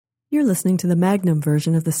You're listening to the Magnum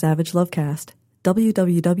version of the Savage Lovecast.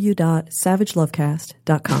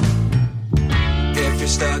 www.savagelovecast.com. If you're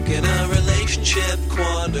stuck in a relationship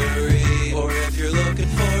quandary, or if you're looking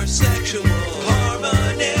for sexual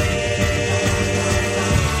harmony,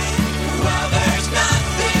 well, there's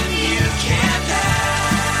nothing you can't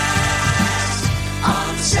ask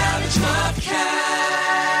on the Savage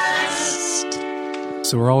Lovecast.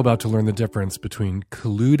 So we're all about to learn the difference between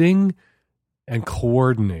colluding and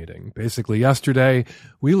coordinating. Basically, yesterday,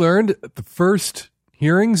 we learned the first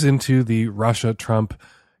hearings into the Russia-Trump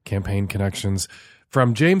campaign connections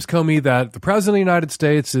from James Comey that the President of the United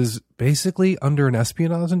States is basically under an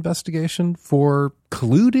espionage investigation for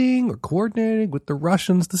colluding or coordinating with the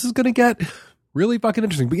Russians. This is going to get really fucking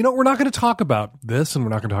interesting. But we're not going to talk about this, and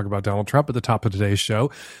we're not going to talk about Donald Trump at the top of today's show.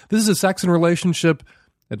 This is a sex and relationship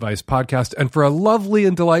advice podcast. And for a lovely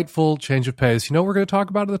and delightful change of pace, what we're going to talk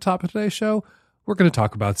about at the top of today's show? We're going to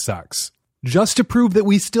talk about sex. Just to prove that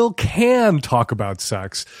we still can talk about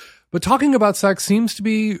sex. But talking about sex seems to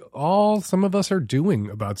be all some of us are doing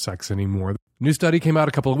about sex anymore. A new study came out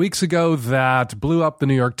a couple of weeks ago that blew up the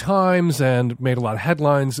New York Times and made a lot of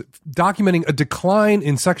headlines, documenting a decline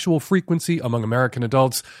in sexual frequency among American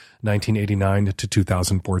adults, 1989 to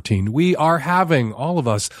 2014. We are having, all of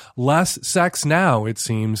us, less sex now, it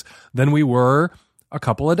seems, than we were a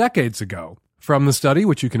couple of decades ago. From the study,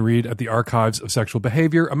 which you can read at the Archives of Sexual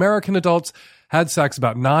Behavior, American adults had sex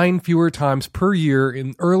about 9 fewer times per year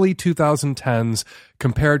in early 2010s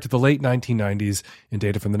compared to the late 1990s in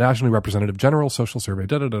data from the Nationally Representative General Social Survey.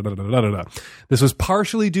 This was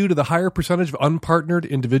partially due to the higher percentage of unpartnered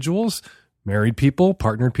individuals. Married people,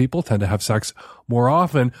 partnered people tend to have sex more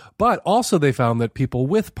often, but also they found that people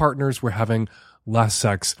with partners were having less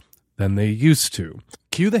sex than they used to.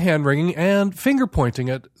 Cue the hand-wringing and finger-pointing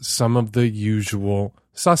at some of the usual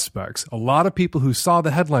suspects. A lot of people who saw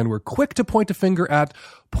the headline were quick to point a finger at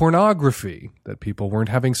pornography, that people weren't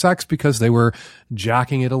having sex because they were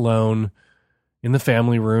jacking it alone in the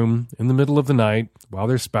family room in the middle of the night while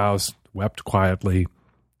their spouse wept quietly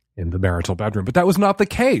in the marital bedroom. But that was not the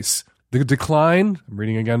case. The decline, I'm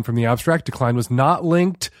reading again from the abstract, decline was not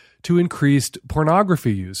linked to increased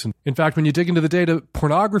pornography use. And in fact, when you dig into the data,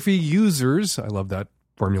 pornography users, I love that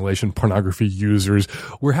formulation, pornography users,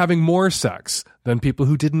 were having more sex than people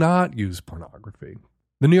who did not use pornography.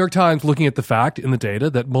 The New York Times, looking at the fact in the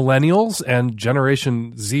data that millennials and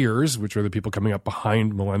Generation Zers, which are the people coming up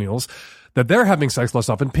behind millennials, that they're having sex less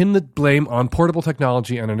often, pinned the blame on portable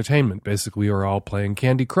technology and entertainment. Basically, we're all playing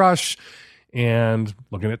Candy Crush and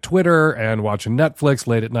looking at Twitter and watching Netflix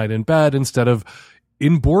late at night in bed instead of,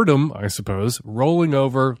 in boredom, I suppose, rolling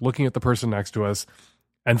over, looking at the person next to us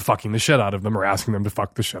and fucking the shit out of them or asking them to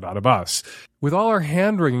fuck the shit out of us. With all our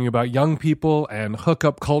hand-wringing about young people and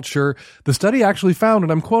hookup culture, the study actually found,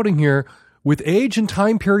 and I'm quoting here, with age and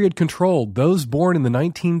time period controlled, those born in the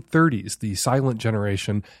 1930s, the silent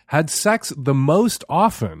generation, had sex the most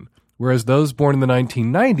often, whereas those born in the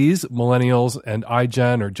 1990s, millennials and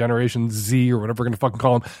iGen or Generation Z or whatever we're going to fucking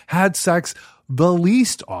call them, had sex the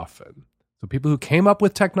least often. So people who came up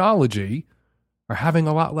with technology are having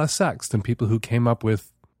a lot less sex than people who came up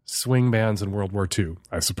with swing bands in World War II,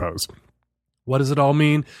 I suppose. What does it all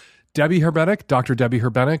mean? Dr. Debbie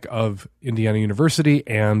Herbenek of Indiana University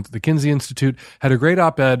and the Kinsey Institute had a great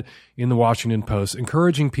op-ed in the Washington Post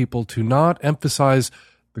encouraging people to not emphasize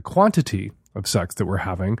the quantity of sex that we're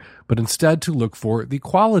having, but instead to look for the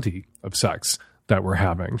quality of sex that we're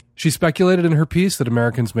having. She speculated in her piece that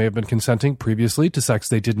Americans may have been consenting previously to sex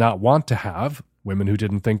they did not want to have, women who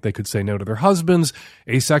didn't think they could say no to their husbands,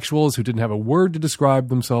 asexuals who didn't have a word to describe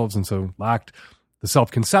themselves and so lacked the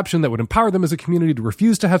self-conception that would empower them as a community to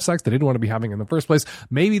refuse to have sex they didn't want to be having in the first place.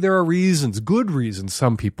 Maybe there are reasons, good reasons,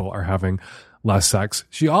 some people are having less sex.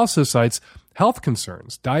 She also cites health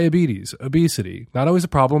concerns, diabetes, obesity, not always a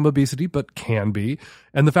problem, obesity, but can be,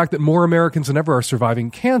 and the fact that more Americans than ever are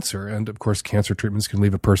surviving cancer. And of course, cancer treatments can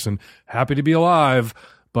leave a person happy to be alive,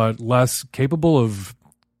 but less capable of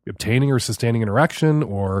obtaining or sustaining an erection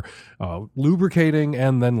or lubricating,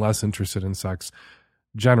 and then less interested in sex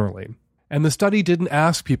generally. And the study didn't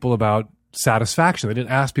ask people about satisfaction. They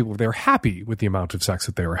didn't ask people if they were happy with the amount of sex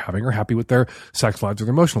that they were having or happy with their sex lives or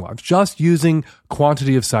their emotional lives, just using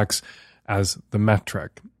quantity of sex as the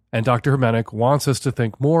metric. And Dr. Herbenek wants us to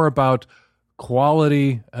think more about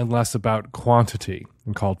quality and less about quantity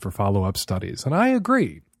and called for follow-up studies. And I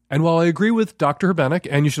agree. And while I agree with Dr. Herbenek,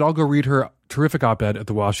 and you should all go read her terrific op-ed at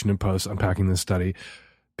the Washington Post unpacking this study,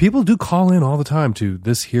 people do call in all the time to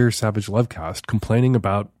this here Savage Lovecast complaining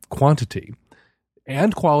about quantity.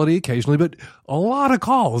 and quality occasionally, but a lot of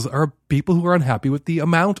calls are people who are unhappy with the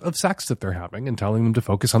amount of sex that they're having and telling them to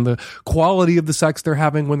focus on the quality of the sex they're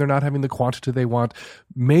having when they're not having the quantity they want,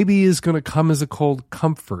 maybe is going to come as a cold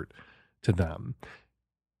comfort to them.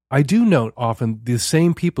 I do note often the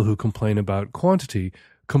same people who complain about quantity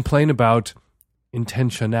complain about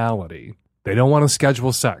intentionality. They don't want to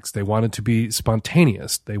schedule sex. They want it to be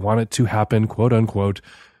spontaneous. They want it to happen, quote unquote,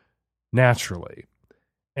 naturally.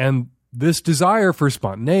 And this desire for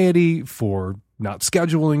spontaneity, for not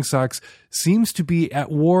scheduling sex, seems to be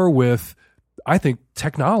at war with, I think,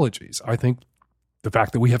 technologies. I think the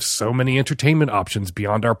fact that we have so many entertainment options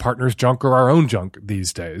beyond our partner's junk or our own junk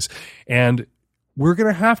these days. And we're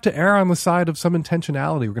going to have to err on the side of some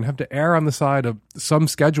intentionality. We're going to have to err on the side of some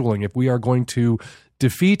scheduling if we are going to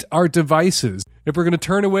defeat our devices. If we're going to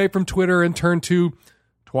turn away from Twitter and turn to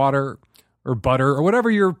Twatter or Butter or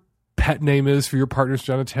whatever your pet name is for your partner's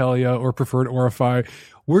genitalia or preferred orifice,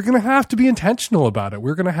 we're going to have to be intentional about it.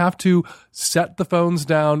 We're going to have to set the phones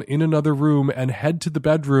down in another room and head to the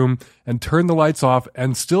bedroom and turn the lights off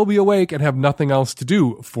and still be awake and have nothing else to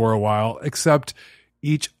do for a while except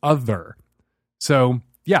each other. So,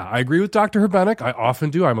 yeah, I agree with Dr. Hrbenick. I often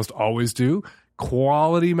do. I almost always do.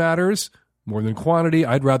 Quality matters more than quantity.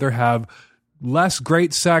 I'd rather have less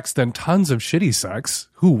great sex than tons of shitty sex.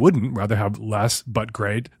 Who wouldn't rather have less but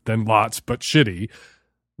great than lots but shitty?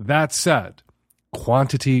 That said,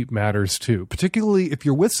 quantity matters too, particularly if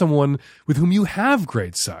you're with someone with whom you have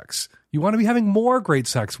great sex. You want to be having more great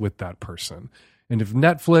sex with that person. And if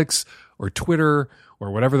Netflix or Twitter or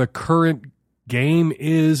whatever the current game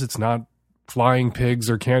is, it's not Flying Pigs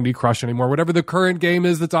or Candy Crush anymore, whatever the current game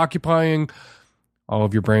is that's occupying all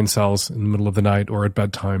of your brain cells in the middle of the night or at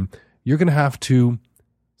bedtime, you're going to have to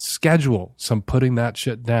schedule some putting that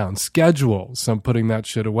shit down, schedule some putting that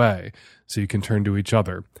shit away so you can turn to each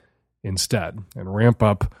other instead and ramp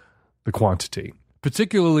up the quantity.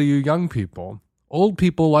 Particularly you young people. Old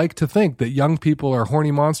people like to think that young people are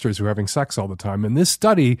horny monsters who are having sex all the time. And this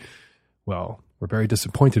study, well, we're very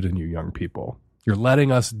disappointed in you young people. You're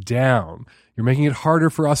letting us down. You're making it harder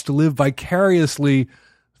for us to live vicariously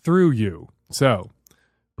through you. So,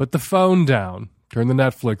 put the phone down. Turn the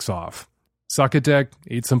Netflix off. Suck a dick,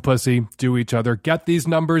 eat some pussy, do each other. Get these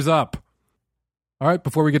numbers up. All right,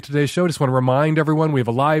 before we get to today's show, I just want to remind everyone we have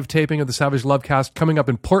a live taping of the Savage Lovecast coming up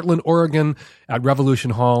in Portland, Oregon at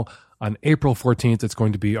Revolution Hall on April 14th. It's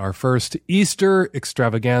going to be our first Easter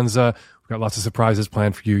extravaganza. We've got lots of surprises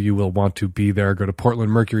planned for you. You will want to be there. Go to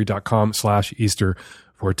portlandmercury.com/Easter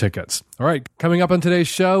for tickets. All right, coming up on today's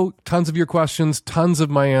show, tons of your questions, tons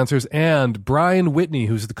of my answers, and Brian Whitney,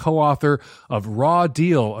 who's the co-author of Raw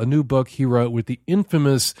Deal, a new book he wrote with the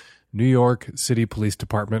infamous New York City Police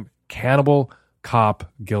Department, Cannibal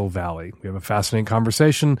Cop, Gill Valley. We have a fascinating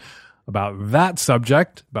conversation about that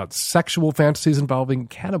subject, about sexual fantasies involving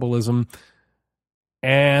cannibalism,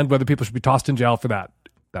 and whether people should be tossed in jail for that.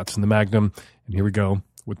 That's in the Magnum. And here we go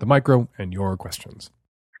with the micro and your questions.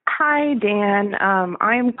 Hi, Dan.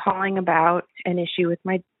 I'm calling about an issue with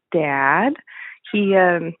my dad. He's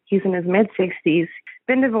in his mid-60s,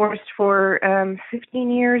 been divorced for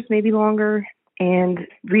 15 years, maybe longer, and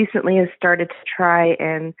recently has started to try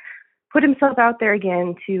and put himself out there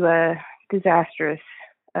again to a disastrous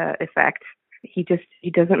effect. He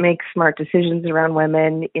doesn't make smart decisions around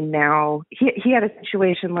women, and now he had a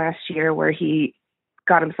situation last year where he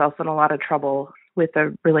got himself in a lot of trouble with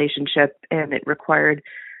a relationship, and it required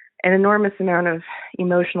an enormous amount of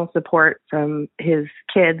emotional support from his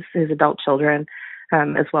kids, his adult children,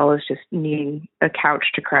 as well as just needing a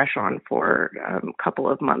couch to crash on for a couple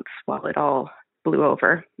of months while it all blew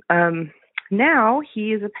over. Now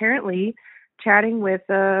he is apparently chatting with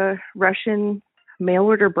Russian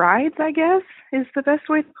mail-order brides, I guess, is the best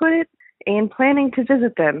way to put it, and planning to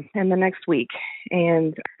visit them in the next week.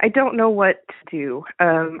 And I don't know what to do.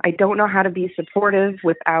 I don't know how to be supportive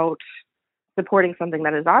without supporting something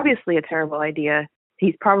that is obviously a terrible idea.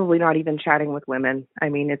 He's probably not even chatting with women. I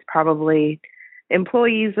mean, it's probably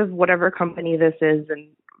employees of whatever company this is and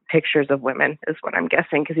pictures of women is what I'm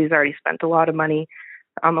guessing, because he's already spent a lot of money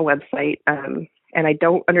on the website. And I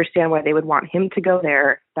don't understand why they would want him to go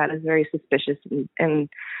there. That is very suspicious and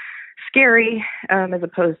scary, as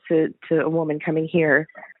opposed to a woman coming here.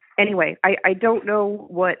 Anyway, I don't know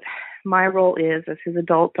what my role is as his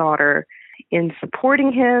adult daughter in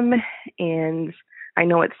supporting him. And I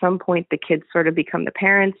know at some point the kids sort of become the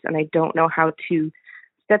parents, and I don't know how to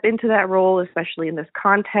step into that role, especially in this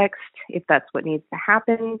context, if that's what needs to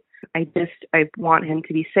happen. I want him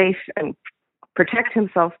to be safe and protect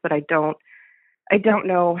himself, but I don't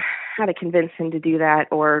know how to convince him to do that,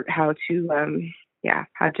 or how to yeah,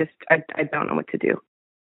 I don't know what to do.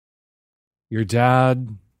 Your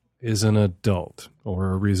dad is an adult,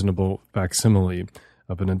 or a reasonable facsimile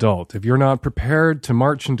of an adult. If you're not prepared to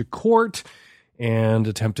march into court and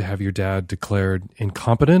attempt to have your dad declared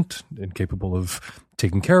incompetent, incapable of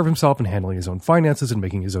taking care of himself and handling his own finances and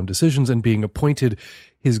making his own decisions and being appointed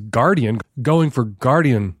his guardian, going for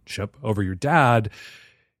guardianship over your dad,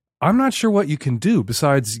 I'm not sure what you can do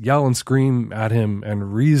besides yell and scream at him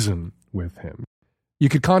and reason with him. You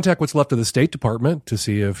could contact what's left of the State Department to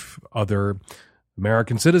see if other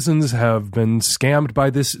American citizens have been scammed by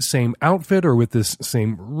this same outfit or with this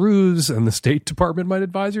same ruse, and the State Department might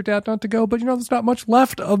advise your dad not to go. But, there's not much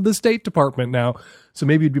left of the State Department now, so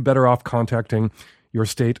maybe you'd be better off contacting your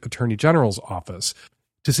state attorney general's office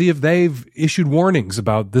to see if they've issued warnings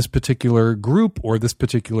about this particular group or this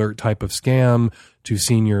particular type of scam to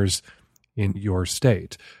seniors in your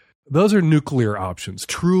state. Those are nuclear options,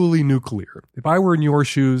 truly nuclear. If I were in your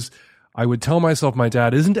shoes, I would tell myself my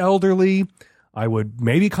dad isn't elderly. I would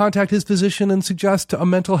maybe contact his physician and suggest a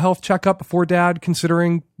mental health checkup for dad,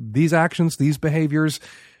 considering these actions, these behaviors.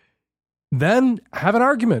 Then have an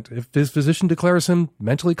argument. If his physician declares him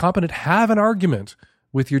mentally competent, have an argument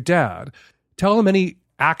with your dad. Tell him any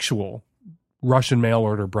actual Russian mail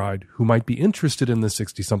order bride who might be interested in this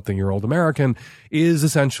 60-something-year-old American is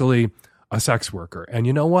essentially a sex worker. And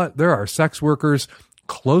you know what? There are sex workers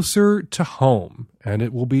closer to home, and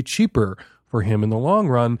it will be cheaper for him in the long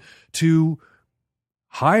run to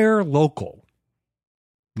hire local.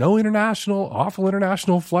 No international, awful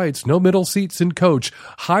international flights, no middle seats in coach,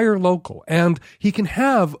 hire local. And he can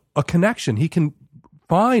have a connection. He can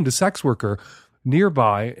find a sex worker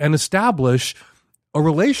nearby and establish a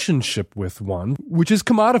relationship with one, which is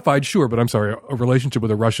commodified, sure, but I'm sorry, a relationship with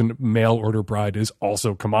a Russian mail order bride is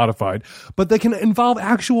also commodified, but they can involve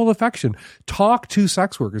actual affection. Talk to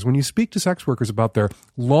sex workers. When you speak to sex workers about their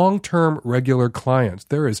long-term regular clients,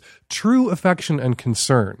 there is true affection and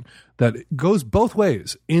concern that goes both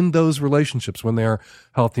ways in those relationships when they are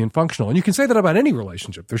healthy and functional. And you can say that about any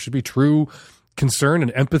relationship. There should be true concern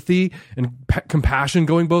and empathy and compassion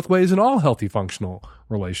going both ways in all healthy, functional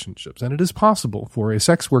relationships. And it is possible for a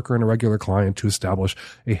sex worker and a regular client to establish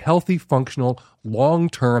a healthy, functional,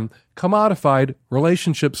 long-term, commodified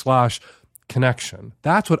relationship / connection.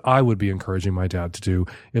 That's what I would be encouraging my dad to do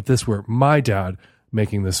if this were my dad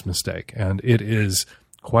making this mistake. And it is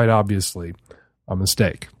quite obviously a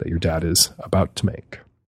mistake that your dad is about to make.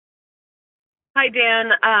 Hi,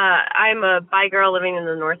 Dan. I'm a bi girl living in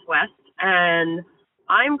the Northwest, and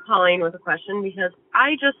I'm calling with a question because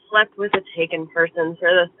I just slept with a taken person for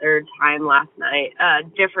the third time last night.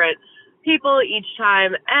 Different people each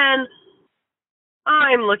time, and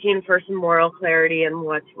I'm looking for some moral clarity in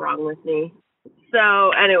what's wrong with me.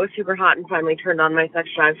 And it was super hot and finally turned on my sex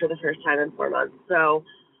drive for the first time in 4 months. So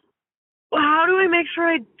how do I make sure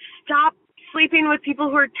I stop sleeping with people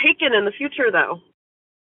who are taken in the future, though?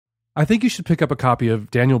 I think you should pick up a copy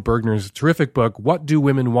of Daniel Bergner's terrific book, What Do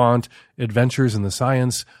Women Want? Adventures in the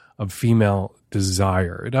Science of Female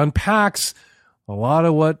Desire. It unpacks a lot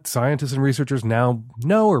of what scientists and researchers now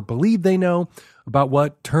know or believe they know about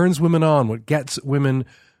what turns women on, what gets women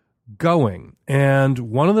going. And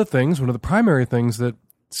one of the primary things that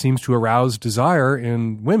seems to arouse desire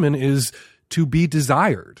in women is to be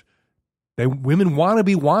desired. Women want to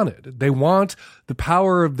be wanted. They want the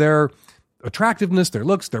power of their attractiveness, their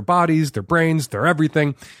looks, their bodies, their brains, their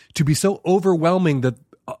everything to be so overwhelming that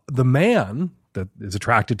the man that is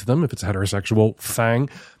attracted to them, if it's a heterosexual thing,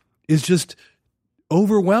 is just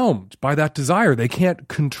overwhelmed by that desire. They can't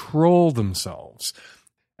control themselves.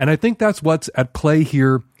 And I think that's what's at play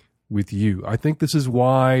here with you. I think this is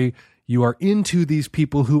why you are into these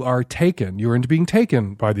people who are taken. You're into being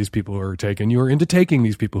taken by these people who are taken. You're into taking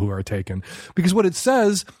these people who are taken. Because what it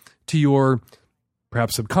says to your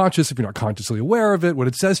perhaps subconscious, if you're not consciously aware of it, what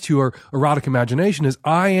it says to your erotic imagination is,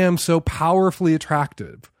 I am so powerfully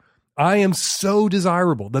attractive. I am so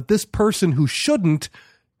desirable that this person who shouldn't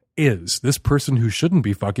this person who shouldn't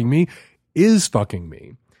be fucking me is fucking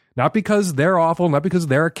me. Not because they're awful, not because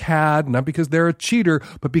they're a cad, not because they're a cheater,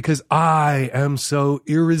 but because I am so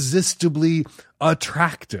irresistibly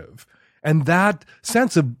attractive. And that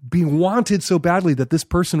sense of being wanted so badly that this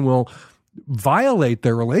person will violate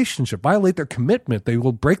their relationship, violate their commitment, they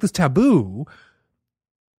will break this taboo,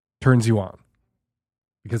 turns you on.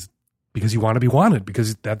 Because you want to be wanted,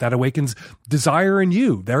 because that awakens desire in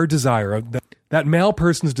you, their desire, that male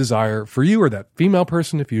person's desire for you, or that female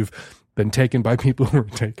person, if you've been taken by people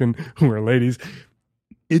who are ladies.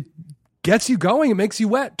 It gets you going, it makes you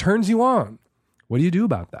wet, turns you on. What do you do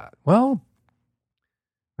about that? Well,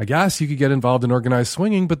 I guess you could get involved in organized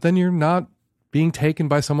swinging, but then you're not being taken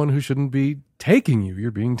by someone who shouldn't be taking you.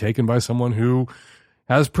 You're being taken by someone who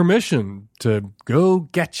has permission to go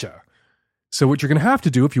get you. So what you're going to have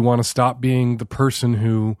to do if you want to stop being the person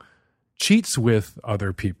who cheats with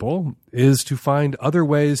other people is to find other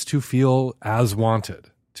ways to feel as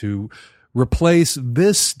wanted, to replace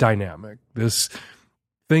this dynamic, this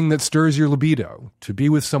thing that stirs your libido, to be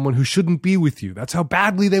with someone who shouldn't be with you. That's how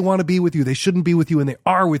badly they want to be with you. They shouldn't be with you, and they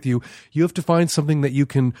are with you. You have to find something that you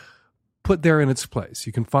can put there in its place.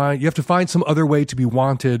 You have to find some other way to be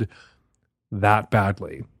wanted that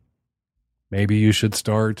badly. Maybe you should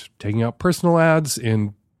start taking out personal ads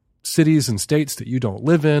in cities and states that you don't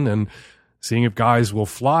live in and seeing if guys will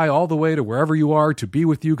fly all the way to wherever you are to be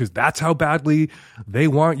with you because that's how badly they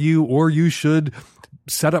want you. Or you should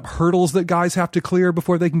set up hurdles that guys have to clear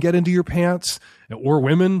before they can get into your pants, or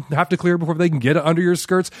women have to clear before they can get under your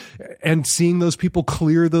skirts. And seeing those people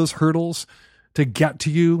clear those hurdles to get to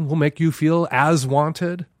you will make you feel as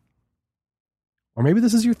wanted. Or maybe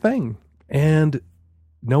this is your thing. And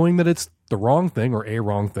knowing that it's the wrong thing or a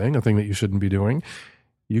wrong thing, a thing that you shouldn't be doing,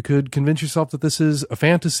 you could convince yourself that this is a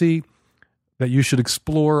fantasy that you should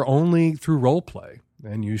explore only through role play.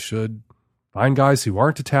 And you should find guys who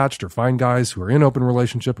aren't attached, or find guys who are in open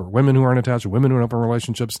relationship, or women who aren't attached, or women who are in open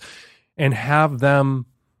relationships, and have them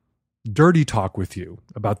dirty talk with you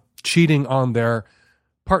about cheating on their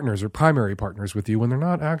partners or primary partners with you when they're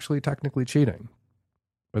not actually technically cheating.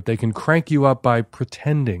 But they can crank you up by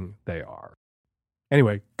pretending they are.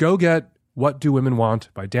 Anyway, go get What Do Women Want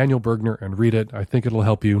by Daniel Bergner and read it. I think it'll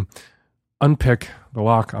help you unpick the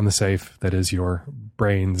lock on the safe that is your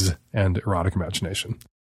brains and erotic imagination.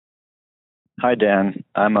 Hi, Dan.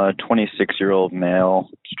 I'm a 26-year-old male,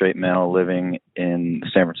 straight male, living in the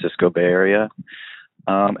San Francisco Bay Area.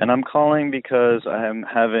 And I'm calling because I'm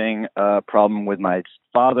having a problem with my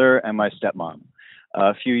father and my stepmom.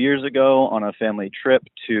 A few years ago, on a family trip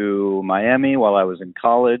to Miami while I was in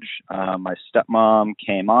college, my stepmom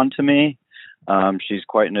came on to me. She's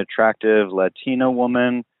quite an attractive Latina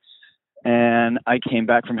woman. And I came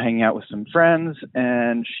back from hanging out with some friends,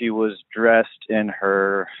 and she was dressed in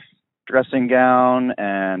her dressing gown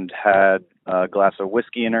and had a glass of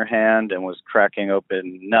whiskey in her hand and was cracking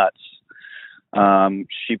open nuts.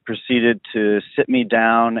 She proceeded to sit me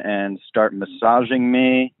down and start massaging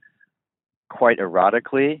me quite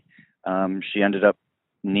erotically. She ended up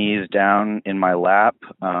knees down in my lap.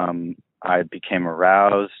 I became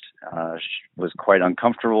aroused. She was quite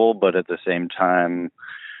uncomfortable, but at the same time,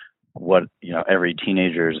 what every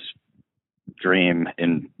teenager's dream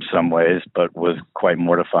in some ways, but was quite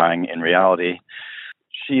mortifying in reality.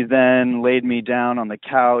 She then laid me down on the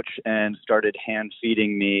couch and started hand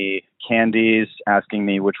feeding me candies, asking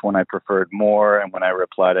me which one I preferred more. And when I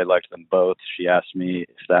replied I liked them both, she asked me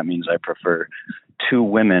if that means I prefer two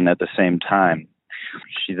women at the same time.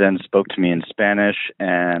 She then spoke to me in Spanish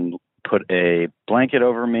and put a blanket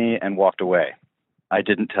over me and walked away. I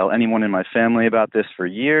didn't tell anyone in my family about this for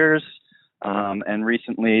years. And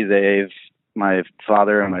recently my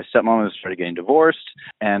father and my stepmom have started getting divorced,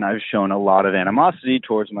 and I've shown a lot of animosity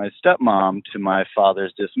towards my stepmom, to my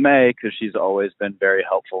father's dismay, because she's always been very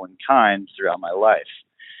helpful and kind throughout my life.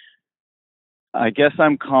 I guess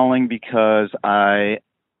I'm calling because I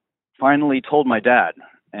finally told my dad,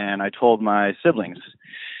 and I told my siblings,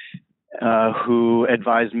 who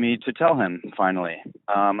advised me to tell him, finally.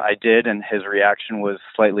 I did, and his reaction was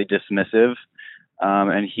slightly dismissive,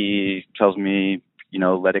 and he tells me,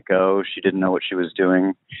 let it go. She didn't know what she was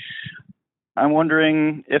doing. I'm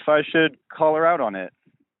wondering if I should call her out on it.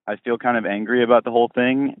 I feel kind of angry about the whole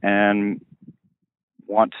thing and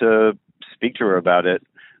want to speak to her about it.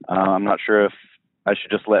 I'm not sure if I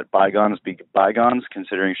should just let bygones be bygones,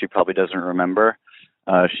 considering she probably doesn't remember.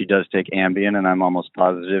 She does take Ambien, and I'm almost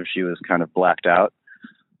positive she was kind of blacked out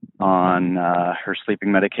on her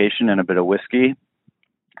sleeping medication and a bit of whiskey.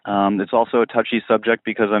 It's also a touchy subject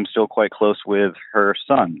because I'm still quite close with her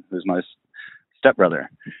son, who's my stepbrother.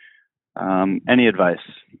 Any advice?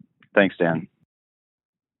 Thanks, Dan.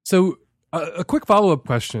 So a quick follow-up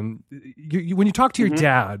question. When you talk to your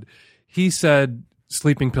dad, he said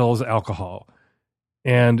sleeping pills, alcohol.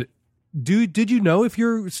 And did you know if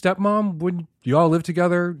your stepmom, when you all lived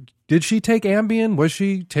together, did she take Ambien? Was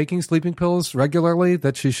she taking sleeping pills regularly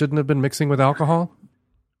that she shouldn't have been mixing with alcohol?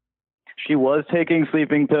 She was taking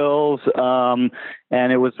sleeping pills, and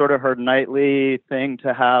it was sort of her nightly thing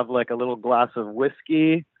to have like a little glass of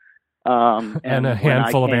whiskey. And a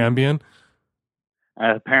handful of Ambien?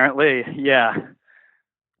 Apparently, yeah.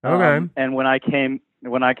 Okay. And when I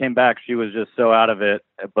came back, she was just so out of it,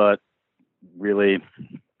 but really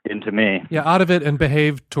into me. Yeah, out of it, and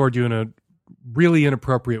behaved toward you in a really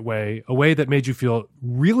inappropriate way, a way that made you feel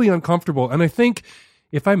really uncomfortable. And I think,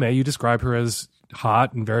 if I may, you describe her as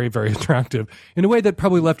hot and very, very attractive in a way that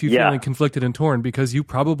probably left you feeling conflicted and torn, because you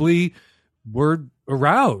probably were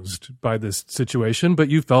aroused by this situation, but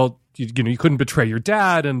you felt you couldn't betray your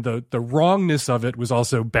dad, and the wrongness of it was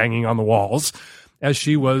also banging on the walls as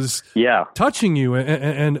she was touching you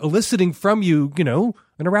and eliciting from you,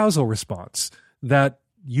 an arousal response that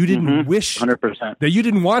you didn't wish 100%. that you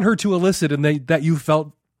didn't want her to elicit, and that you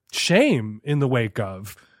felt shame in the wake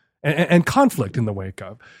of and conflict in the wake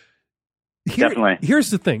of. Definitely. Here's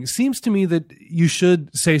the thing. It seems to me that you should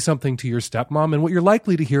say something to your stepmom, and what you're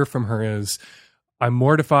likely to hear from her is, I'm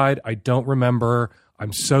mortified. I don't remember.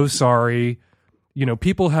 I'm so sorry.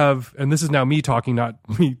 People have, and this is now me talking, not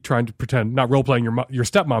me trying to pretend, not role-playing your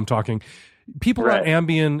stepmom talking. People on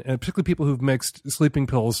Ambien, and particularly people who've mixed sleeping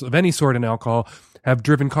pills of any sort and alcohol, have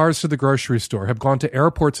driven cars to the grocery store, have gone to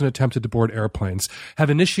airports and attempted to board airplanes, have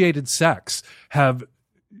initiated sex, have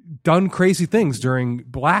done crazy things during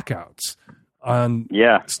blackouts on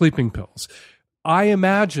sleeping pills. I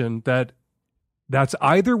imagine that that's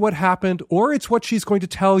either what happened or it's what she's going to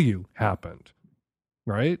tell you happened,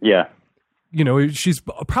 right? Yeah. She's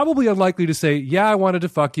probably unlikely to say, yeah, I wanted to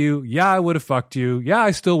fuck you. Yeah, I would have fucked you. Yeah,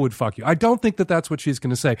 I still would fuck you. I don't think that that's what she's going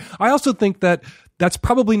to say. I also think that that's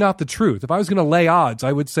probably not the truth. If I was going to lay odds,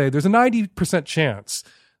 I would say there's a 90% chance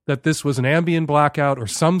that this was an Ambien blackout or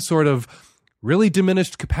some sort of really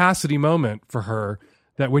diminished capacity moment for her,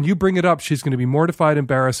 that when you bring it up, she's going to be mortified,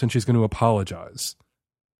 embarrassed, and she's going to apologize.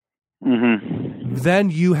 Mm-hmm. Then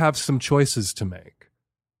you have some choices to make,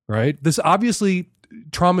 right? This obviously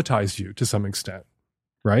traumatized you to some extent,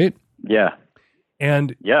 right? Yeah.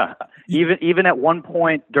 And even at one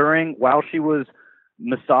point while she was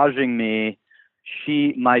massaging me,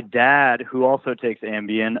 my dad, who also takes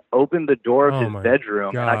Ambien, opened the door of his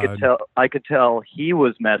bedroom, and I could tell he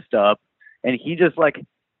was messed up, and he just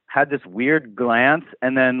had this weird glance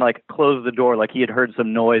and then closed the door, like he had heard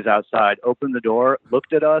some noise outside, opened the door,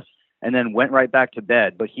 looked at us, and then went right back to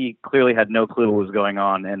bed. But he clearly had no clue what was going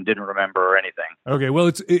on and didn't remember or anything. Okay,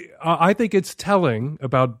 well, I think it's telling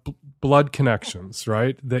about blood connections,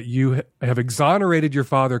 right? That you have exonerated your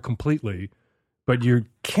father completely, but you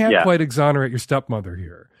can't quite exonerate your stepmother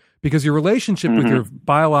here, because your relationship with your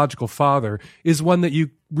biological father is one that you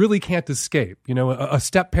really can't escape. A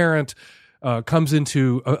step parent comes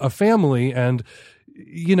into a family, and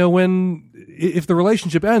if the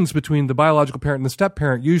relationship ends between the biological parent and the step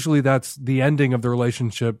parent, usually that's the ending of the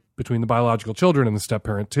relationship between the biological children and the step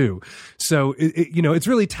parent too. So it's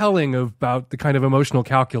really telling about the kind of emotional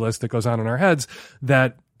calculus that goes on in our heads,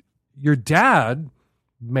 that your dad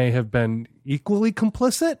may have been equally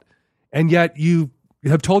complicit, and yet you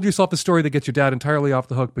have told yourself a story that gets your dad entirely off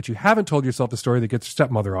the hook, but you haven't told yourself a story that gets your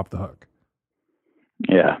stepmother off the hook.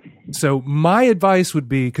 Yeah. So my advice would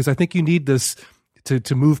be, because I think you need this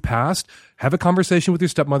to move past, have a conversation with your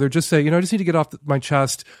stepmother. Just say, I just need to get off my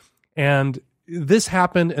chest. And this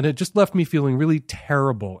happened, and it just left me feeling really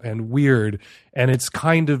terrible and weird. And it's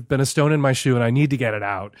kind of been a stone in my shoe, and I need to get it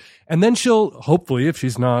out. And then she'll, hopefully, if she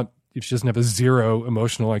doesn't have a zero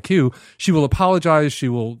emotional IQ, she will apologize. She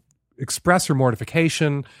will express her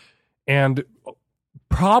mortification, and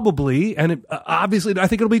probably, and obviously, I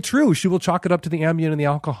think it'll be true, she will chalk it up to the Ambien and the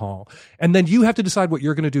alcohol. And then you have to decide what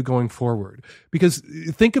you're going to do going forward. Because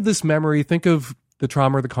think of this memory, think of the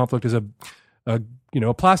trauma or the conflict as a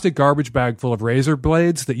plastic garbage bag full of razor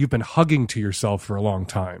blades that you've been hugging to yourself for a long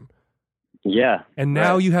time. Yeah. And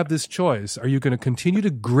now you have this choice. Are you going to continue to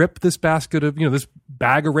grip this basket of, this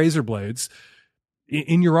bag of razor blades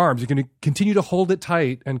in your arms? You're going to continue to hold it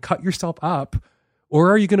tight and cut yourself up,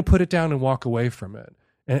 or are you going to put it down and walk away from it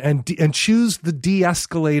and choose the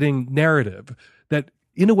de-escalating narrative that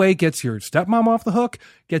in a way gets your stepmom off the hook,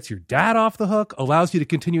 gets your dad off the hook, allows you to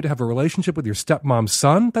continue to have a relationship with your stepmom's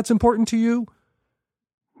son that's important to you?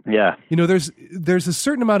 Yeah. There's a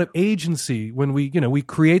certain amount of agency when we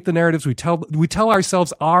create the narratives, we tell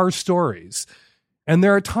ourselves our stories. And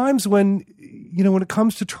there are times when it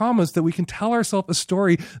comes to traumas, that we can tell ourselves a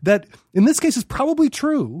story that in this case is probably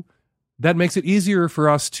true, that makes it easier for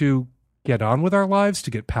us to get on with our lives,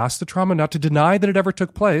 to get past the trauma, not to deny that it ever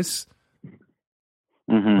took place,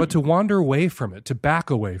 but to wander away from it, to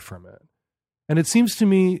back away from it. And it seems to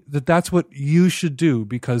me that that's what you should do,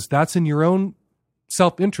 because that's in your own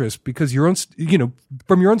self-interest, because your own,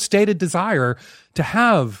 from your own stated desire to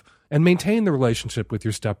have and maintain the relationship with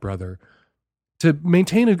your stepbrother, to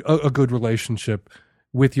maintain a good relationship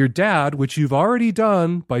with your dad, which you've already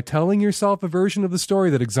done by telling yourself a version of the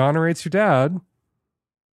story that exonerates your dad.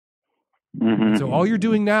 Mm-hmm. So all you're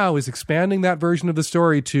doing now is expanding that version of the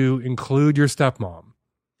story to include your stepmom.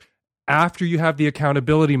 After you have the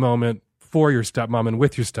accountability moment for your stepmom and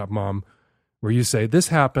with your stepmom, where you say, this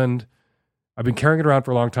happened, I've been carrying it around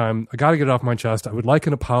for a long time, I got to get it off my chest, I would like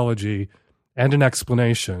an apology and an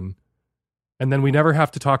explanation, and then we never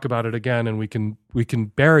have to talk about it again, and we can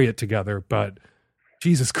bury it together. But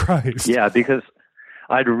Jesus Christ. Yeah, because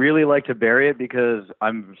I'd really like to bury it because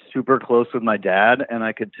I'm super close with my dad, and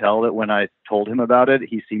I could tell that when I told him about it,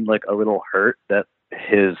 he seemed like a little hurt that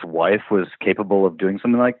his wife was capable of doing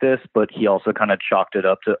something like this, but he also kind of chalked it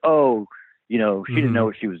up to, she didn't know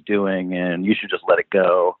what she was doing, and you should just let it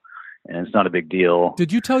go, and it's not a big deal.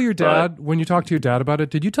 Did you tell your dad, when you talked to your dad about it,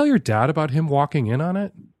 did you tell your dad about him walking in on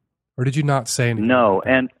it? Or did you not say anything? No,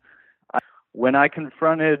 and when I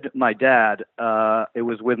confronted my dad, it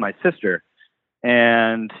was with my sister,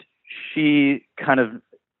 and she kind of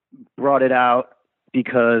brought it out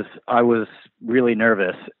because I was really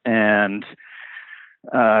nervous, and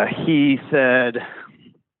he said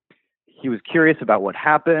he was curious about what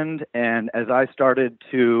happened, and as I started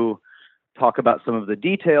to talk about some of the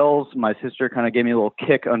details, my sister kind of gave me a little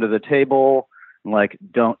kick under the table, like,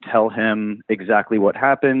 don't tell him exactly what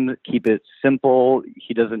happened, keep it simple,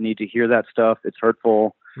 he doesn't need to hear that stuff, it's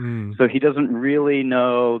hurtful. So he doesn't really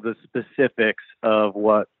know the specifics of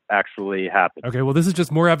what actually happened. Okay, well, this is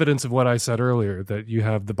just more evidence of what I said earlier, that you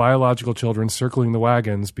have the biological children circling the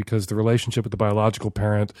wagons because the relationship with the biological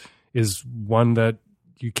parent is one that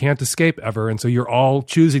you can't escape ever, and so you're all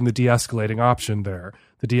choosing the de-escalating option there,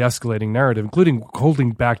 the de-escalating narrative, including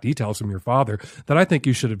holding back details from your father that I think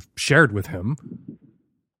you should have shared with him.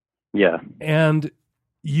 Yeah. And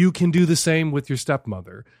you can do the same with your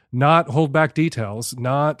stepmother. Not hold back details,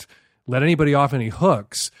 not let anybody off any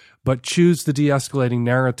hooks, but choose the de-escalating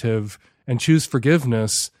narrative and choose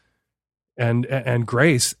forgiveness and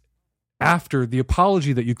grace after the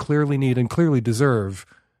apology that you clearly need and clearly deserve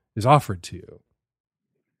is offered to you.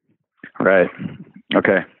 Right.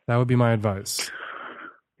 Okay. That would be my advice.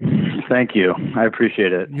 Thank you. I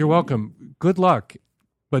appreciate it. You're welcome. Good luck.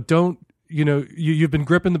 But don't, you've been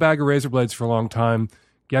gripping the bag of razor blades for a long time.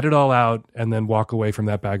 Get it all out and then walk away from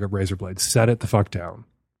that bag of razor blades. Set it the fuck down.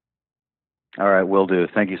 All right, will do.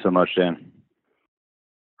 Thank you so much, Dan.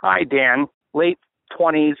 Hi, Dan. Late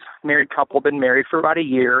 20s, married couple, been married for about a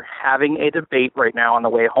year, having a debate right now on the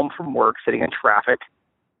way home from work, sitting in traffic.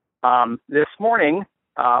 This morning,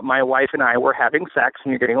 my wife and I were having sex,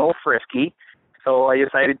 and you're getting a little frisky, so I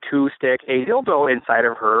decided to stick a dildo inside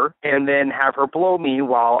of her and then have her blow me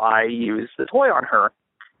while I use the toy on her.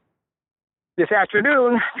 This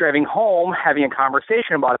afternoon, driving home, having a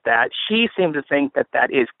conversation about that, she seemed to think that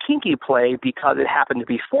that is kinky play because it happened to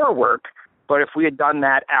be before work. But if we had done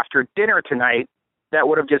that after dinner tonight, that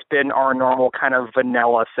would have just been our normal kind of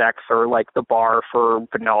vanilla sex, or like the bar for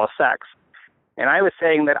vanilla sex. And I was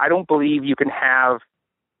saying that I don't believe you can have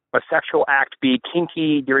a sexual act be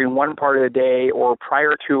kinky during one part of the day or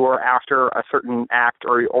prior to or after a certain act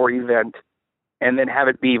or event, and then have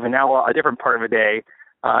it be vanilla a different part of the day.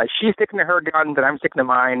 She's sticking to her guns and I'm sticking to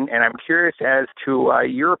mine, and I'm curious as to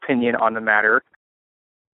your opinion on the matter.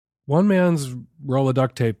 One man's roll of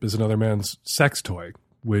duct tape is another man's sex toy,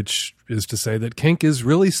 which is to say that kink is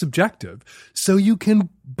really subjective. So you can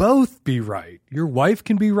both be right. Your wife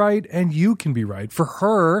can be right and you can be right. For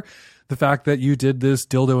her, the fact that you did this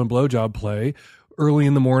dildo and blowjob play early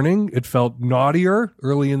in the morning, it felt naughtier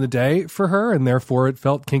early in the day for her, and therefore it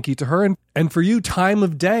felt kinky to her. And for you, time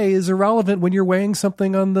of day is irrelevant when you're weighing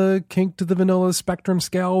something on the kink to the vanilla spectrum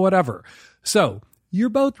scale, whatever. So you're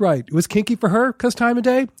both right. It was kinky for her because time of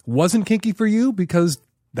day, wasn't kinky for you because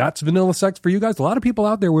that's vanilla sex for you guys. A lot of people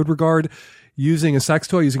out there would regard using a sex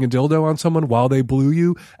toy, using a dildo on someone while they blew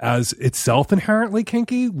you as itself inherently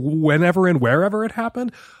kinky whenever and wherever it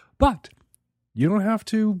happened. But you don't have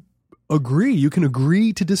to agree. You can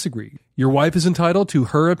agree to disagree. Your wife is entitled to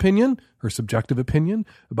her opinion, her subjective opinion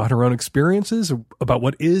about her own experiences, about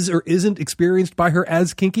what is or isn't experienced by her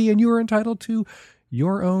as kinky, and you are entitled to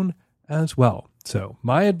your own as well. So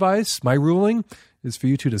my advice, my ruling is for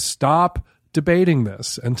you two to stop debating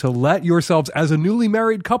this and to let yourselves as a newly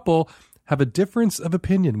married couple have a difference of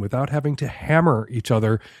opinion without having to hammer each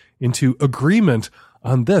other into agreement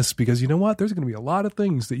on this, because you know what? There's going to be a lot of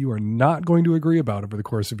things that you are not going to agree about over the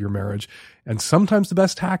course of your marriage. And sometimes the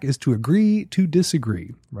best tack is to agree to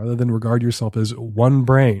disagree rather than regard yourself as one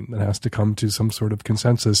brain that has to come to some sort of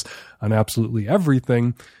consensus on absolutely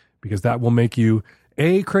everything, because that will make you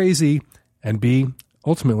A, crazy, and B,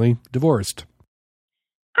 ultimately divorced.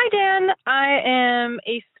 Hi, Dan. I am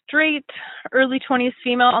a straight early 20s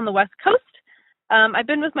female on the West Coast. I've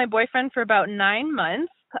been with my boyfriend for about 9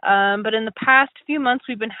 months. but in the past few months,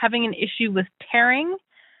 we've been having an issue with tearing.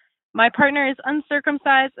 My partner is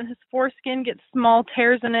uncircumcised, and his foreskin gets small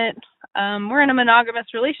tears in it. We're in a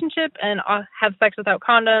monogamous relationship and have sex without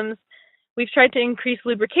condoms. We've tried to increase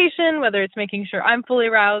lubrication, whether it's making sure I'm fully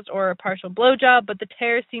aroused or a partial blowjob, but the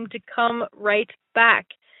tears seem to come right back.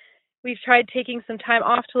 We've tried taking some time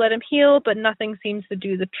off to let him heal, but nothing seems to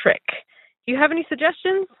do the trick. Do you have any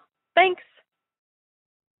suggestions? Thanks.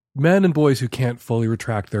 Men and boys who can't fully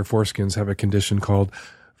retract their foreskins have a condition called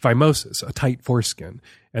phimosis, a tight foreskin.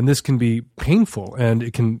 And this can be painful, and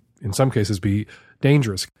it can, in some cases, be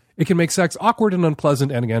dangerous. It can make sex awkward and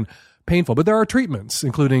unpleasant, and again, painful. But there are treatments,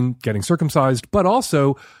 including getting circumcised, but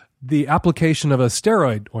also the application of a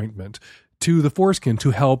steroid ointment to the foreskin to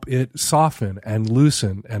help it soften and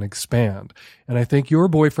loosen and expand. And I think your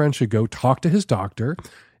boyfriend should go talk to his doctor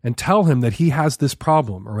and tell him that he has this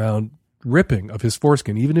problem around ripping of his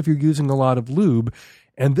foreskin, even if you're using a lot of lube,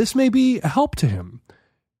 and this may be a help to him.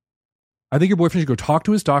 I think your boyfriend should go talk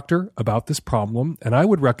to his doctor about this problem, and I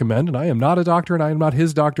would recommend, and I am not a doctor and I am not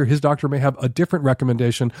his doctor may have a different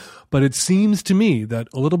recommendation, but it seems to me that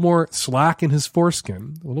a little more slack in his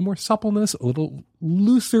foreskin, a little more suppleness, a little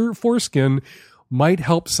looser foreskin might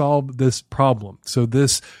help solve this problem. So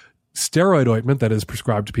this steroid ointment that is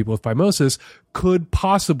prescribed to people with phimosis could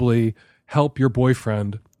possibly help your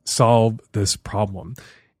boyfriend solve this problem.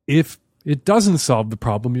 If it doesn't solve the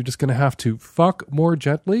problem, you're just going to have to fuck more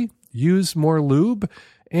gently, use more lube,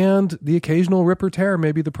 and the occasional rip or tear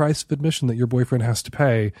may be the price of admission that your boyfriend has to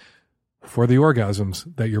pay for the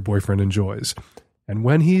orgasms that your boyfriend enjoys. And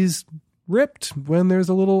when he's ripped, when there's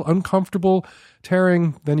a little uncomfortable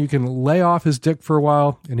tearing, then you can lay off his dick for a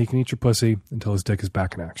while and he can eat your pussy until his dick is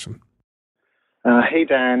back in action. Hey,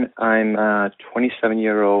 Dan. I'm a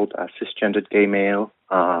 27-year-old cisgendered gay male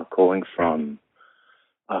calling from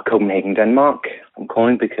Copenhagen, Denmark. I'm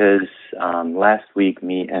calling because last week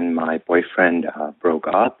me and my boyfriend broke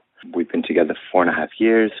up. We've been together 4.5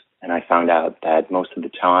 years, and I found out that most of the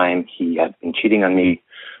time he had been cheating on me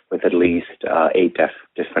with at least 8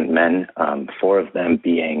 different men, 4 of them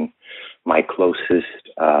being my closest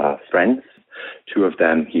friends. 2 of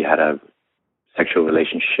them he had a sexual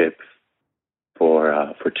relationship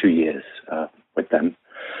for 2 years with them.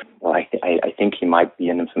 Well, I think he might be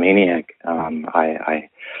an nymphomaniac. I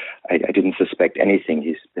didn't suspect anything.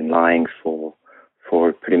 He's been lying for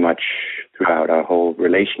pretty much throughout our whole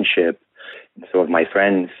relationship. And so have my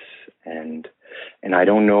friends, and I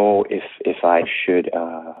don't know if I should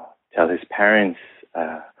tell his parents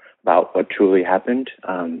about what truly happened.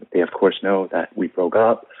 They of course know that we broke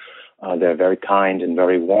up. They're very kind and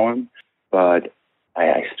very warm, but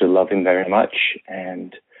I still love him very much,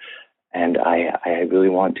 and I really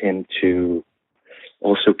want him to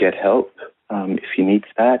also get help if he needs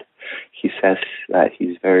that. He says that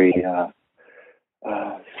he's very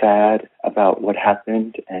sad about what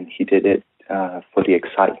happened, and he did it for the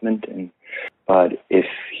excitement. But if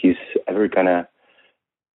he's ever gonna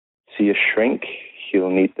see a shrink, he'll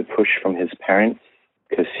need the push from his parents,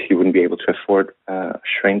 because he wouldn't be able to afford a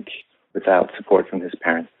shrink without support from his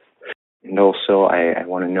parents. And also, I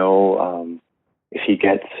want to know if he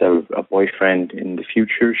gets a boyfriend in the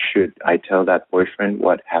future, should I tell that boyfriend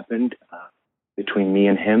what happened between me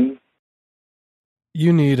and him?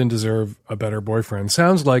 You need and deserve a better boyfriend.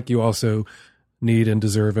 Sounds like you also need and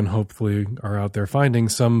deserve, and hopefully are out there finding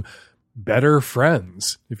some better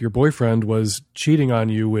friends. If your boyfriend was cheating on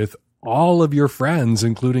you with all of your friends,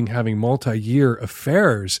 including having multi-year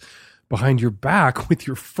affairs behind your back with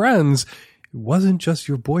your friends, it wasn't just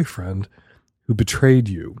your boyfriend who betrayed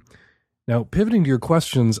you. Now, pivoting to your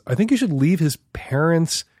questions, I think you should leave his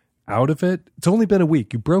parents out of it. It's only been a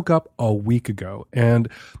week. You broke up a week ago. And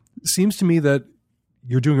it seems to me that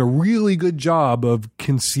you're doing a really good job of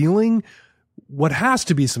concealing what has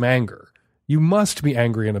to be some anger. You must be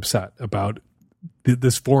angry and upset about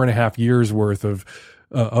this 4.5 years worth of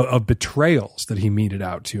betrayals that he meted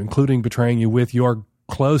out to, including betraying you with your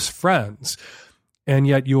close friends. And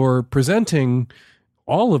yet you're presenting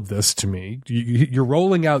all of this to me. You're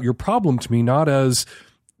rolling out your problem to me, not as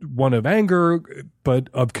one of anger, but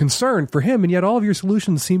of concern for him. And yet all of your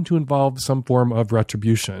solutions seem to involve some form of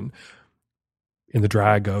retribution in the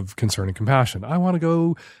drag of concern and compassion. I want to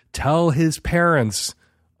go tell his parents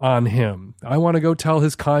on him. I want to go tell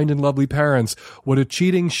his kind and lovely parents what a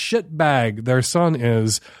cheating shitbag their son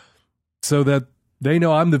is, so that they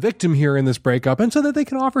know I'm the victim here in this breakup, and so that they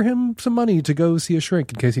can offer him some money to go see a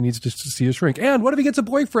shrink in case he needs to see a shrink. And what if he gets a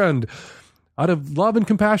boyfriend? Out of love and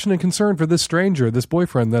compassion and concern for this stranger, this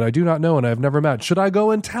boyfriend that I do not know and I have never met, should I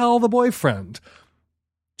go and tell the boyfriend,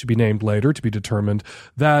 to be named later, to be determined,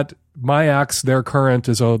 that my ex, their current,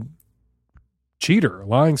 is a cheater, a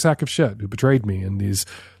lying sack of shit who betrayed me in these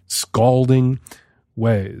scalding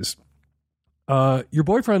ways. Your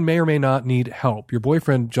boyfriend may or may not need help. Your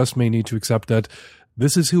boyfriend just may need to accept that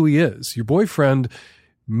this is who he is. Your boyfriend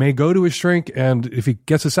may go to a shrink, and if he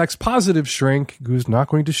gets a sex positive shrink who's not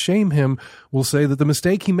going to shame him, will say that the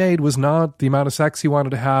mistake he made was not the amount of sex he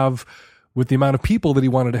wanted to have with the amount of people that he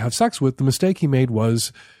wanted to have sex with. The mistake he made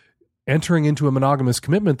was entering into a monogamous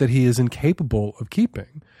commitment that he is incapable of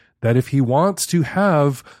keeping. That if he wants to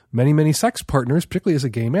have many, many sex partners, particularly as a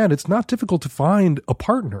gay man, it's not difficult to find a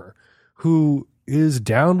partner who is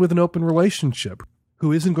down with an open relationship,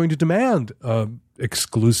 who isn't going to demand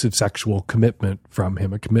exclusive sexual commitment from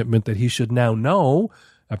him, a commitment that he should now know,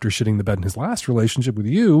 after shitting the bed in his last relationship with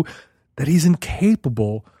you, that he's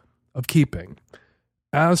incapable of keeping.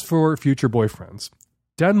 As for future boyfriends,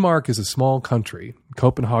 Denmark is a small country.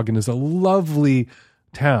 Copenhagen is a lovely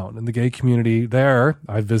town, and the gay community there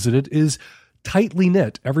I visited is tightly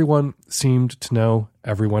knit. Everyone seemed to know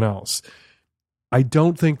everyone else. I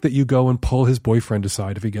don't think that you go and pull his boyfriend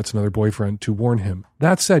aside if he gets another boyfriend to warn him.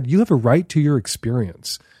 That said, you have a right to your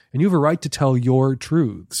experience, and you have a right to tell your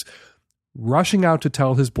truths. Rushing out to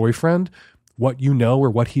tell his boyfriend what you know or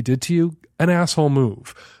what he did to you, an asshole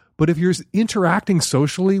move. But if you're interacting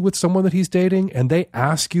socially with someone that he's dating and they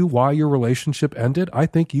ask you why your relationship ended, I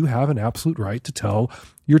think you have an absolute right to tell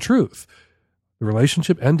your truth. The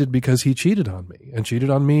relationship ended because he cheated on me, and cheated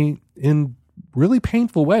on me in really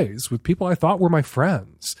painful ways with people I thought were my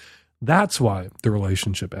friends. That's why the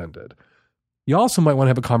relationship ended. You also might want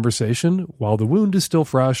to have a conversation while the wound is still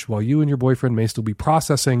fresh, while you and your boyfriend may still be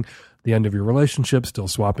processing the end of your relationship, still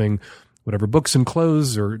swapping whatever books and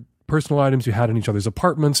clothes or personal items you had in each other's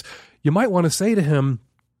apartments. You might want to say to him,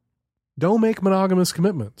 don't make monogamous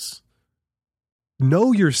commitments.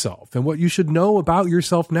 Know yourself. And what you should know about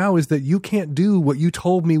yourself now is that you can't do what you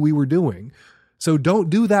told me we were doing. So don't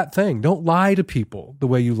do that thing. Don't lie to people the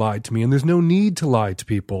way you lied to me. And there's no need to lie to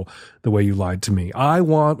people the way you lied to me. I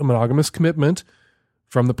want a monogamous commitment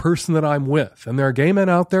from the person that I'm with. And there are gay men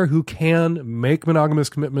out there who can make monogamous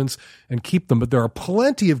commitments and keep them. But there are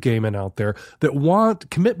plenty of gay men out there that want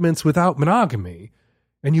commitments without monogamy.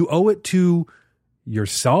 And you owe it to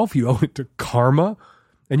yourself. You owe it to karma.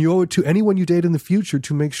 And you owe it to anyone you date in the future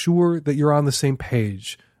to make sure that you're on the same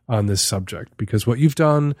page on this subject. Because what you've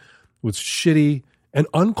done was shitty and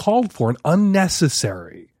uncalled for and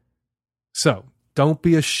unnecessary. So don't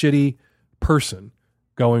be a shitty person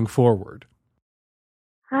going forward.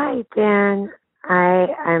 Hi, Dan.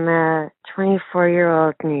 I'm a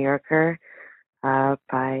 24-year-old New Yorker,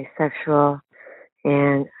 bisexual,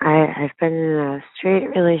 and I've been in a straight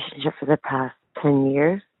relationship for the past 10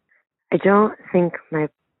 years. I don't think my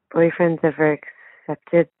boyfriend's ever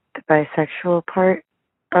accepted the bisexual part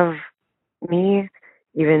of me,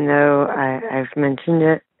 even though I've mentioned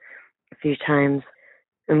it a few times.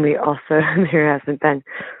 And we also, there hasn't been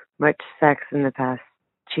much sex in the past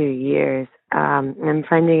 2 years. I'm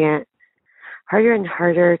finding it harder and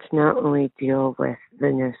harder to not only deal with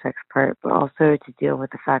the no sex part, but also to deal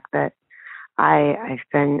with the fact that I've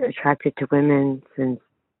been attracted to women since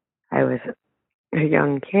I was a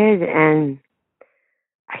young kid, and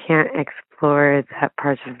I can't explore that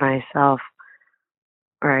part of myself,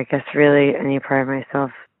 or I guess really any part of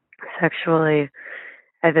myself sexually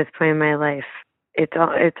at this point in my life. It's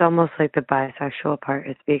almost like the bisexual part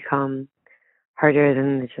has become harder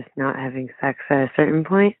than just not having sex at a certain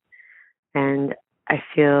point. And I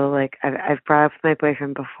feel like I've brought up with my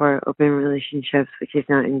boyfriend before open relationships, which he's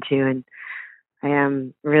not into, and I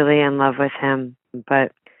am really in love with him.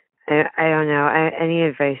 But I don't know, any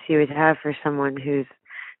advice you would have for someone who's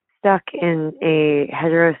stuck in a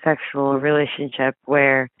heterosexual relationship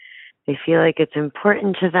where they feel like it's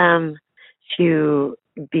important to them to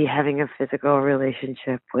be having a physical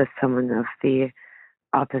relationship with someone of the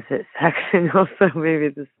opposite sex and also maybe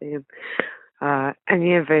the same.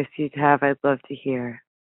 Any advice you'd have, I'd love to hear.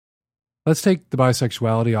 Let's take the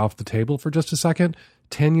bisexuality off the table for just a second.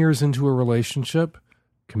 10 years into a relationship,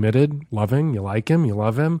 committed, loving, you like him, you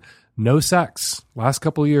love him, no sex. Last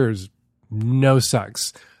couple of years, no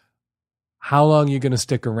sex. How long are you going to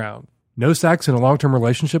stick around? No sex in a long-term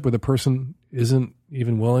relationship where the person isn't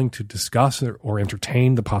even willing to discuss or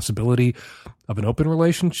entertain the possibility of an open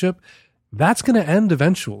relationship? That's going to end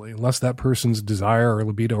eventually, unless that person's desire or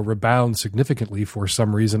libido rebounds significantly for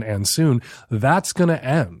some reason and soon. That's going to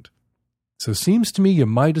end. So it seems to me you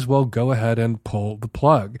might as well go ahead and pull the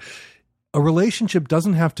plug. A relationship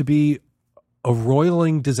doesn't have to be a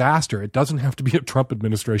roiling disaster. It doesn't have to be a Trump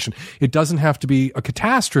administration. It doesn't have to be a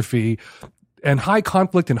catastrophe and high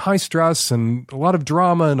conflict and high stress and a lot of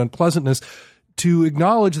drama and unpleasantness, to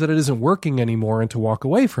acknowledge that it isn't working anymore and to walk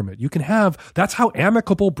away from it. That's how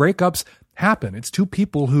amicable breakups happen. It's two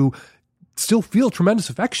people who still feel tremendous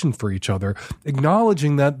affection for each other,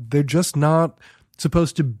 acknowledging that they're just not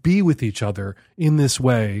supposed to be with each other in this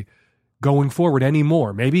way going forward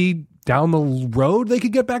anymore. Maybe down the road they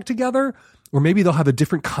could get back together, or maybe they'll have a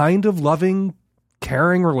different kind of loving,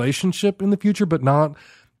 caring relationship in the future, but not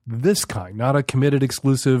this kind, not a committed,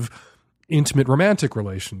 exclusive, intimate, romantic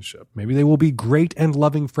relationship. Maybe they will be great and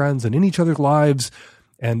loving friends and in each other's lives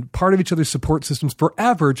and part of each other's support systems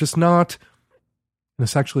forever, just not in a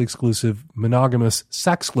sexually exclusive, monogamous,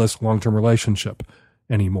 sexless long-term relationship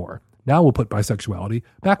anymore. Now we'll put bisexuality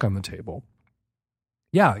back on the table.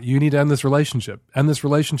 Yeah, you need to end this relationship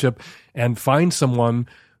and find someone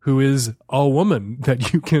who is a woman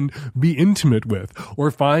that you can be intimate with, or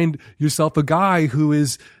find yourself a guy who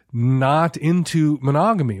is not into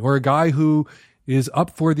monogamy, or a guy who is up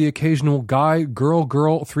for the occasional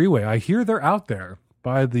guy-girl-girl three-way. I hear they're out there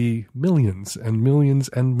by the millions and millions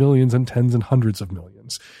and millions and tens and hundreds of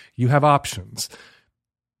millions. You have options.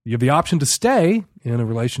 You have the option to stay in a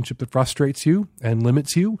relationship that frustrates you and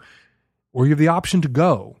limits you, or you have the option to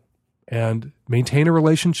go and maintain a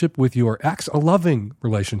relationship with your ex, a loving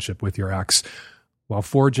relationship with your ex, while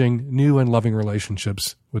forging new and loving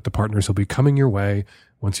relationships with the partners who'll be coming your way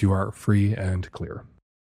once you are free and clear.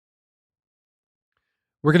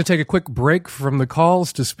 We're going to take a quick break from the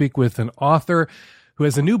calls to speak with an author who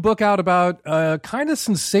has a new book out about a kind of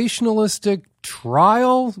sensationalistic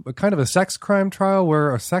trial, a kind of a sex crime trial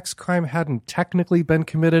where a sex crime hadn't technically been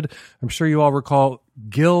committed. I'm sure you all recall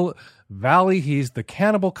Gil Valley. He's the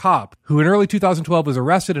Cannibal Cop who in early 2012 was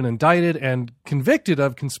arrested and indicted and convicted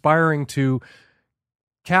of conspiring to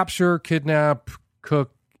capture, kidnap,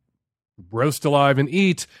 cook, roast alive, and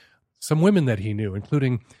eat some women that he knew,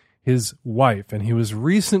 including his wife. And he was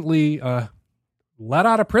recently let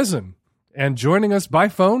out of prison. And joining us by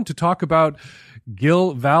phone to talk about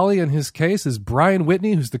Gil Valley and his case is Brian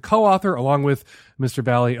Whitney, who's the co-author, along with Mr.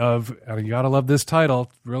 Valley, of, and you gotta love this title,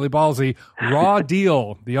 really ballsy, Raw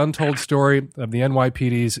Deal, the untold story of the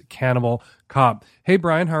NYPD's Cannibal Cop. Hey,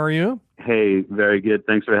 Brian, how are you? Hey, very good.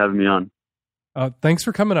 Thanks for having me on. Thanks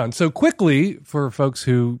for coming on. So quickly, for folks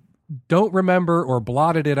who don't remember or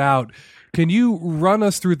blotted it out, can you run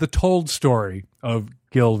us through the told story of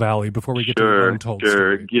Gil Valley before we get to the untold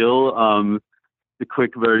story? Gil, the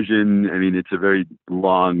quick version, I mean, it's a very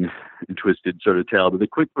long and twisted sort of tale, but the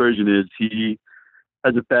quick version is he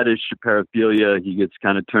has a fetish, paraphilia. He gets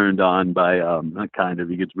kind of turned on by,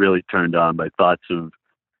 he gets really turned on by thoughts of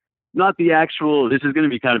not the actual, this is going to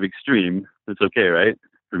be kind of extreme. That's okay, right?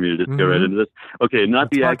 For me to just go right into this. Okay,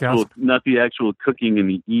 not the actual cooking and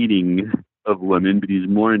the eating of women, but he's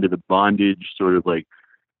more into the bondage, sort of like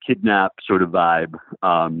kidnap sort of vibe.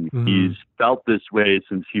 He's felt this way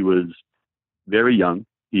since he was very young.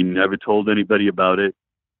 He never told anybody about it.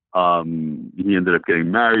 He ended up getting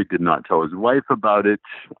married, did not tell his wife about it,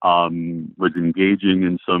 was engaging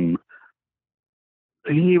in some...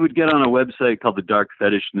 He would get on a website called the Dark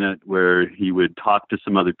Fetish Net where he would talk to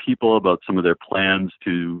some other people about some of their plans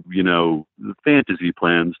to, the fantasy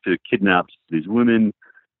plans to kidnap these women.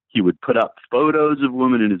 He would put up photos of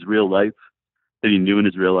women in his real life that he knew in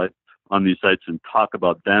his real life on these sites and talk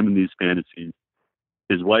about them in these fantasies.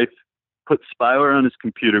 His wife puts spyware on his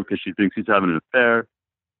computer because she thinks he's having an affair.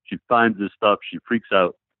 She finds this stuff. She freaks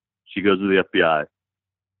out. She goes to the FBI.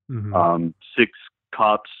 6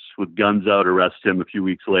 cops with guns out arrest him a few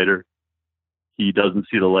weeks later. He doesn't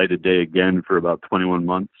see the light of day again for about 21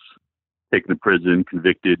 months, taken to prison,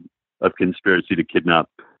 convicted of conspiracy to kidnap,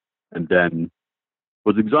 and then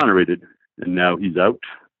was exonerated. And now he's out.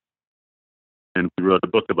 And we wrote a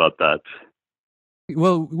book about that.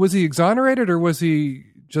 Well, was he exonerated or was he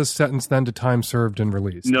just sentenced then to time served and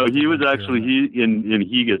released? No, he was actually,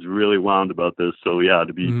 he gets really wound about this. So yeah,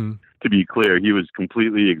 to be clear, he was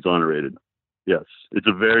completely exonerated. Yes. It's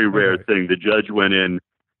a very rare thing. The judge went in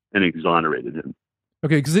and exonerated him.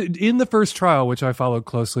 Okay, because in the first trial, which I followed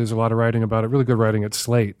closely, there's a lot of writing about it, really good writing at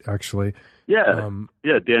Slate, actually. Yeah,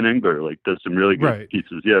 Dan Engber does some really good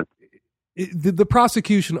pieces, yeah. The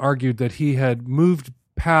prosecution argued that he had moved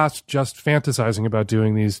past just fantasizing about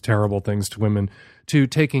doing these terrible things to women to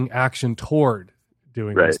taking action toward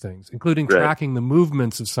doing these things, including tracking the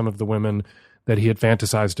movements of some of the women that he had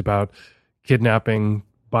fantasized about kidnapping,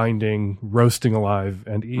 binding, roasting alive,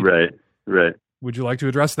 and eating. Right. Would you like to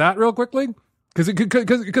address that real quickly?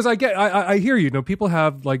 Because I hear you. People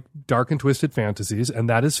have like dark and twisted fantasies, and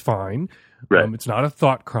that is fine. Right. It's not a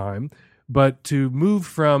thought crime, but to move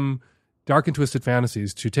from dark and twisted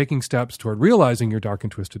fantasies to taking steps toward realizing your dark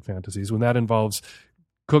and twisted fantasies, when that involves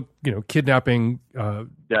kidnapping,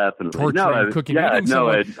 definitely torturing, cooking, eating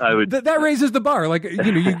someone, I would. That raises the bar. Like,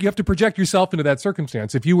 you have to project yourself into that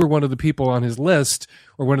circumstance. If you were one of the people on his list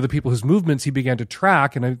or one of the people whose movements he began to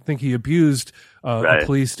track, and I think he abused a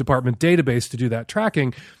police department database to do that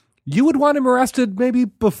tracking, you would want him arrested maybe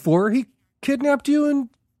before he kidnapped you and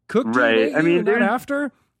cooked you, Right. I mean, not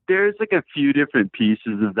after. There's like a few different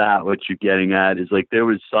pieces of that. What you're getting at is like there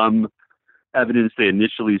was some evidence they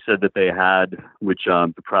initially said that they had, which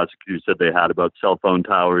the prosecutor said they had, about cell phone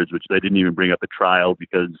towers, which they didn't even bring up at trial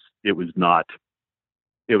because it was not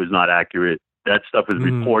accurate. That stuff was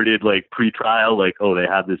reported like pre-trial, like, oh, they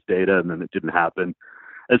had this data, and then it didn't happen.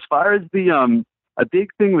 As far as the a big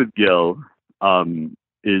thing with Gil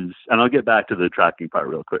is, and I'll get back to the tracking part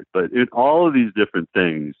real quick, but in all of these different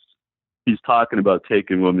things, he's talking about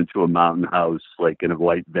taking women to a mountain house, like in a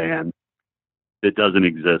white van. It doesn't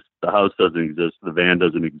exist. The house doesn't exist. The van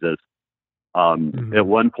doesn't exist. At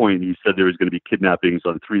one point, he said there was going to be kidnappings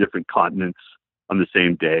on 3 different continents on the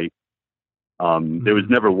same day. There was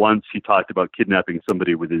never once he talked about kidnapping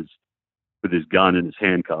somebody with his gun and his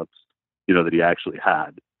handcuffs, that he actually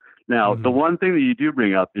had. Now, the one thing that you do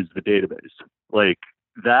bring up is the database. Like,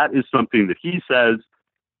 that is something that he says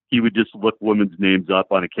he would just look women's names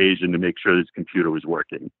up on occasion to make sure his computer was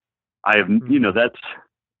working. I have,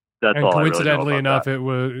 that's and all. Coincidentally enough, that.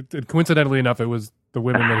 it was the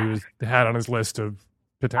women that he had on his list of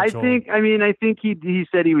potential. I think he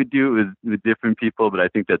said he would do it with different people, but I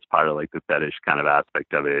think that's part of like the fetish kind of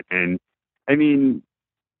aspect of it. And I mean,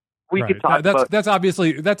 we could talk about that's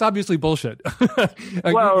obviously bullshit.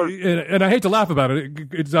 Well, and I hate to laugh about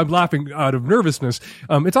it. I'm laughing out of nervousness.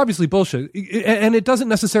 It's obviously bullshit, and it doesn't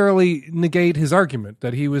necessarily negate his argument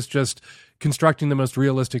that he was just constructing the most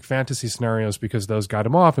realistic fantasy scenarios because those got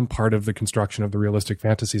him off, and part of the construction of the realistic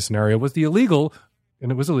fantasy scenario was the illegal, and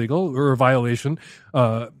it was illegal or a violation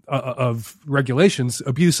of regulations,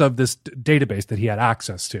 abuse of this database that he had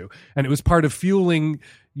access to, and it was part of fueling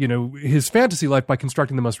his fantasy life by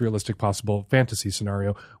constructing the most realistic possible fantasy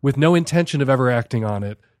scenario with no intention of ever acting on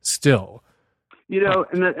it still.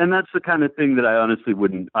 And that's the kind of thing that I honestly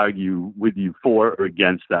wouldn't argue with you for or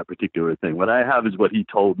against that particular thing. What I have is what he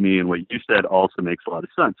told me, and what you said also makes a lot of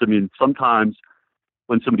sense. I mean, sometimes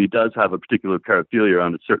when somebody does have a particular paraphilia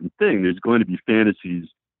on a certain thing, there's going to be fantasies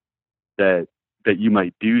that you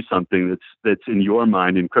might do something that's in your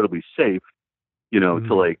mind incredibly safe,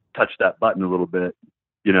 to like touch that button a little bit,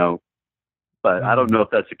 But I don't know if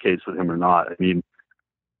that's the case with him or not. I mean,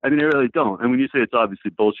 I really don't. And when you say it's obviously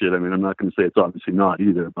bullshit, I'm not going to say it's obviously not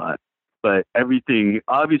either. But everything,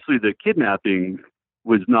 obviously, the kidnapping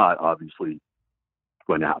was not obviously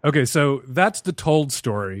going to happen. Okay, so that's the told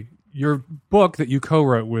story. Your book that you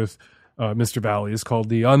co-wrote with Mr. Valley is called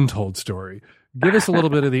The Untold Story. Give us a little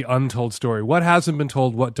bit of the untold story. What hasn't been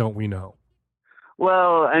told? What don't we know?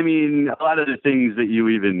 Well, I mean, a lot of the things that you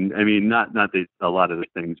even, a lot of the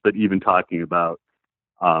things, but even talking about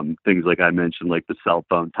things like I mentioned, like the cell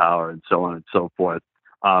phone tower and so on and so forth.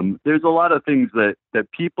 There's a lot of things that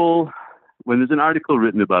people, when there's an article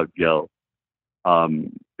written about Gil,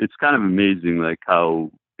 it's kind of amazing, like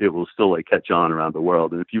how it will still like catch on around the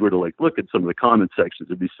world. And if you were to like look at some of the comment sections,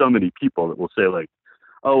 there'd be so many people that will say like,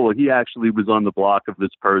 oh, well, he actually was on the block of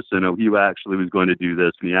this person. Oh, he actually was going to do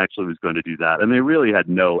this, and he actually was going to do that. And they really had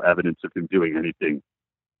no evidence of him doing anything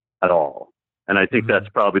at all. And I think that's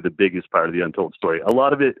probably the biggest part of the untold story. A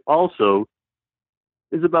lot of it also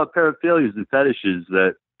is about paraphilias and fetishes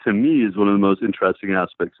that, to me, is one of the most interesting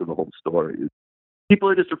aspects of the whole story. People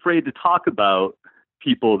are just afraid to talk about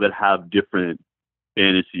people that have different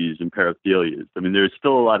fantasies and paraphilias. I mean, there's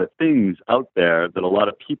still a lot of things out there that a lot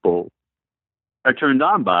of people are turned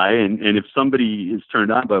on by, and if somebody is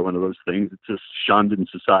turned on by one of those things, it's just shunned in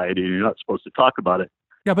society, and you're not supposed to talk about it.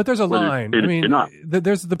 Yeah, but there's a line.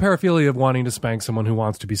 There's the paraphilia of wanting to spank someone who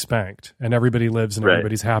wants to be spanked, and everybody lives and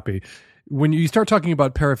everybody's happy. When you start talking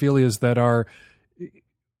about paraphilias that are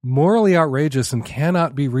morally outrageous and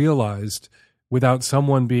cannot be realized without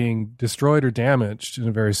someone being destroyed or damaged in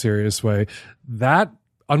a very serious way, that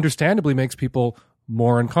understandably makes people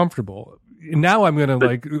more uncomfortable. Now I'm going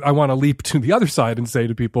to I want to leap to the other side and say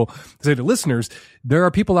to listeners, there are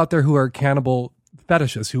people out there who are cannibal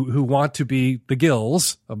fetishists who want to be the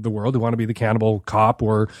Gills of the world, who want to be the Cannibal Cop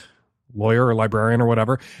or lawyer or librarian or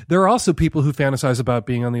whatever. There are also people who fantasize about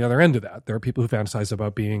being on the other end of that. There are people who fantasize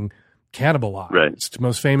about being cannibalized. Right.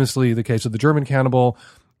 Most famously, the case of the German cannibal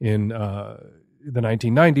in the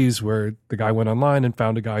 1990s, where the guy went online and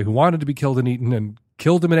found a guy who wanted to be killed and eaten and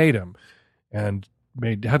killed him and ate him. And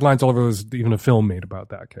made headlines all over. There was even a film made about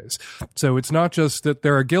that case. So it's not just that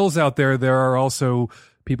there are Gills out there. There are also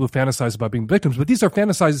people who fantasize about being victims, but these are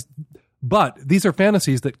fantasies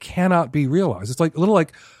that cannot be realized. It's like a little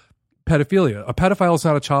like pedophilia. A pedophile is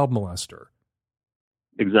not a child molester.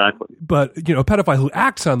 Exactly. But, a pedophile who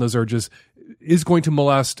acts on those urges is going to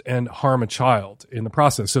molest and harm a child in the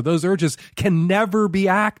process. So those urges can never be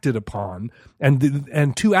acted upon.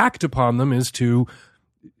 And to act upon them is to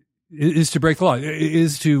break the law,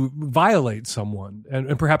 is to violate someone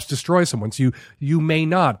and perhaps destroy someone. So you may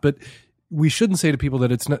not, but we shouldn't say to people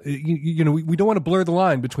that it's not, we don't want to blur the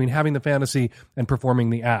line between having the fantasy and performing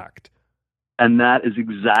the act. And that is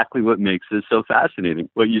exactly what makes this so fascinating.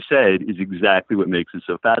 What you said is exactly what makes it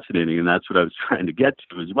so fascinating. And that's what I was trying to get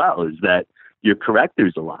to as well, is that you're correct,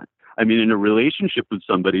 there's a line. I mean, in a relationship with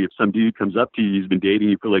somebody, if some dude comes up to you, he's been dating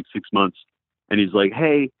you for like 6 months, and he's like,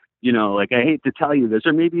 hey, I hate to tell you this,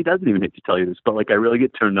 or maybe he doesn't even hate to tell you this, but I really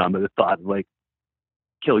get turned on by the thought of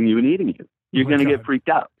killing you and eating you. You're going to get freaked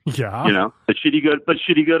out. Yeah. But should he go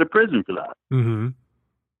to prison for that? Mm-hmm.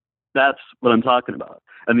 That's what I'm talking about.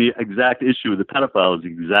 And the exact issue with the pedophile is the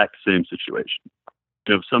exact same situation.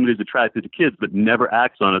 If somebody's attracted to kids but never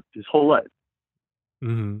acts on it his whole life,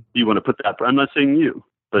 mm-hmm. you want to put that, I'm not saying you,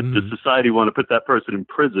 but mm-hmm. does society want to put that person in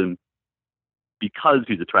prison because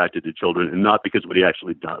he's attracted to children and not because of what he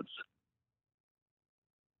actually does?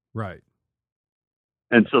 Right.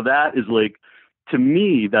 And so that is to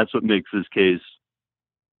me, that's what makes this case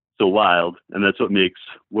so wild. And that's what makes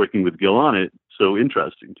working with Gil on it so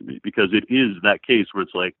interesting to me, because it is that case where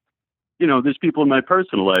it's there's people in my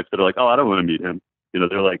personal life that are like, oh, I don't want to meet him.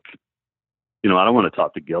 They're like, I don't want to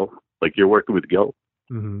talk to Gil. You're working with Gil.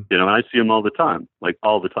 Mm-hmm. And I see him all the time,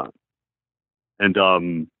 all the time. And,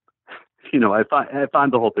 I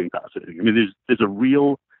find the whole thing fascinating. I mean, there's a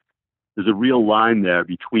real line there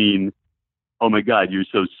between, oh my God, you're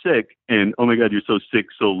so sick, and oh my God, you're so sick,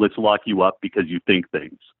 so let's lock you up because you think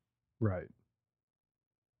things. Right.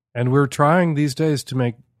 And we're trying these days to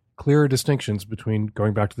make clearer distinctions between,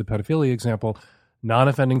 going back to the pedophilia example,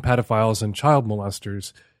 non-offending pedophiles and child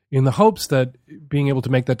molesters, in the hopes that being able to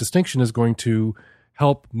make that distinction is going to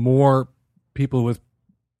help more people with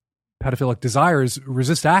pedophilic desires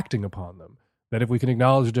resist acting upon them. That if we can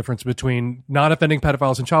acknowledge the difference between non-offending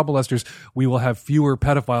pedophiles and child molesters, we will have fewer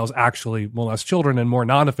pedophiles actually molest children and more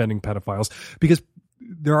non-offending pedophiles, because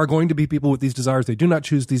there are going to be people with these desires. They do not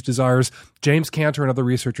choose these desires. James Cantor and other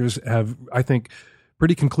researchers have, I think,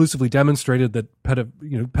 pretty conclusively demonstrated that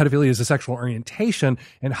pedophilia is a sexual orientation.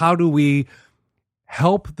 And how do we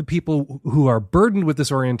help the people who are burdened with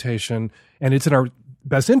this orientation? And it's in our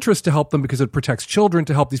best interest to help them because it protects children,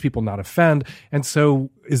 to help these people not offend. And so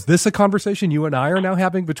is this a conversation you and I are now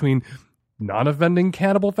having between non-offending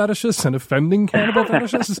cannibal fetishists and offending cannibal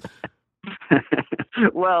fetishists?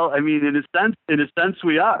 Well, I mean, in a sense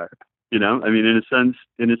we are, in a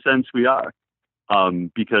sense we are,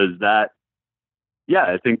 because that,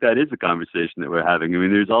 I think that is a conversation that we're having. I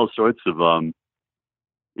mean, there's all sorts of,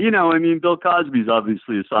 Bill Cosby's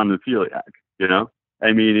obviously a somnophiliac,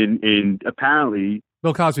 I mean, in apparently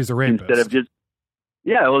Bill Cosby's a rapist. Instead of just,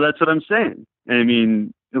 well, that's what I'm saying. I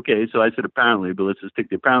mean, okay, so I said apparently, but let's just take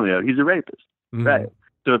the apparently out. He's a rapist, mm-hmm. right?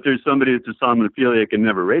 So if there's somebody that's a somnophiliac and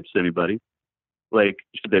never rapes anybody,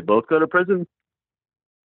 should they both go to prison?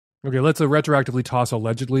 Okay, let's retroactively toss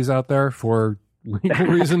allegedlys out there for legal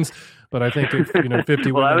reasons. But I think if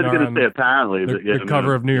 50 well, I was women going to say apparently, the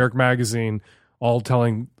cover of New York Magazine, all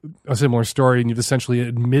telling a similar story, and you've essentially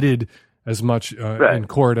admitted as much in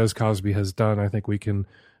court as Cosby has done, I think we can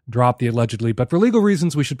drop the allegedly. But for legal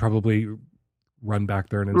reasons, we should probably run back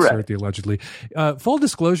there and insert the allegedly. Full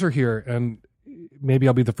disclosure here, and maybe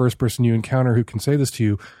I'll be the first person you encounter who can say this to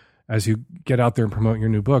you as you get out there and promote your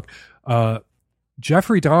new book.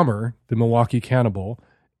 Jeffrey Dahmer, the Milwaukee cannibal,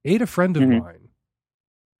 ate a friend of mine.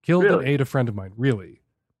 Killed and ate a friend of mine, really.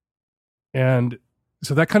 And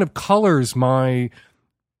so that kind of colors my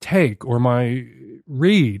take or my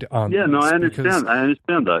read on this. I understand. I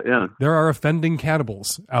understand that, yeah. There are offending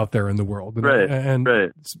cannibals out there in the world.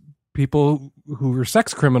 And people who are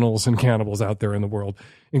sex criminals and cannibals out there in the world,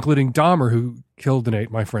 including Dahmer, who killed and ate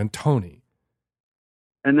my friend Tony.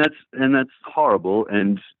 And that's horrible.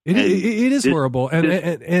 And it is horrible.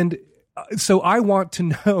 And so I want to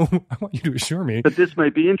know, I want you to assure me. But this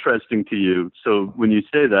might be interesting to you. So when you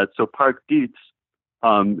say that, so Park Dietz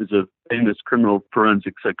is a famous criminal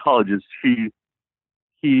forensic psychologist. He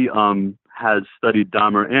has studied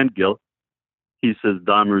Dahmer and Gil. He says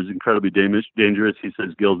Dahmer is incredibly dangerous. He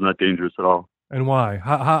says Gil's not dangerous at all. And why?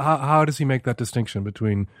 How does he make that distinction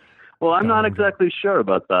between? Well, I'm not exactly sure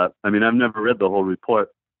about that. I mean, I've never read the whole report.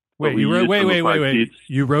 Wait, wait.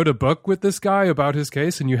 You wrote a book with this guy about his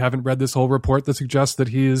case, and you haven't read this whole report that suggests that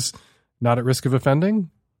he is not at risk of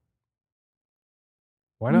offending?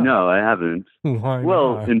 Why not? No, I haven't. Why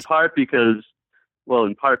well, not? in part because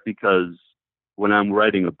when I'm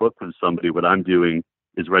writing a book with somebody, what I'm doing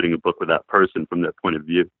is writing a book with that person from their point of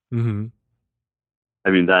view. Mm-hmm. I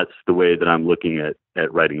mean, that's the way that I'm looking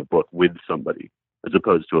at writing a book with somebody as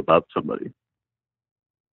opposed to about somebody.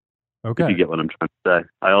 Okay. If you get what I'm trying to say.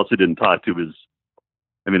 I also didn't try to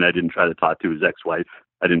talk to his ex-wife.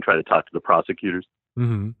 I didn't try to talk to the prosecutors.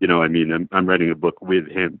 Mm-hmm. You know, I mean, I'm writing a book with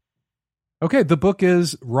him. Okay, the book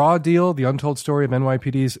is Raw Deal, The Untold Story of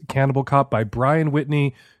NYPD's Cannibal Cop by Brian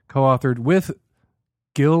Whitney, co-authored with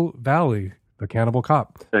Gil Valley, the Cannibal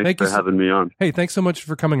Cop. Thanks for having me on. Hey, thanks so much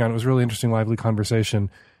for coming on. It was a really interesting, lively conversation.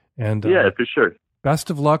 And yeah, for sure. Best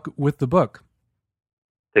of luck with the book.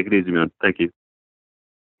 Take it easy, man. Thank you.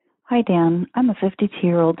 Hi, Dan. I'm a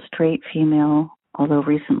 52-year-old straight female, although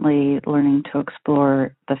recently learning to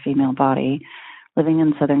explore the female body, living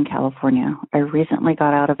in Southern California. I recently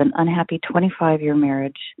got out of an unhappy 25-year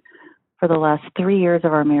marriage. For the last 3 years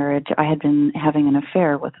of our marriage, I had been having an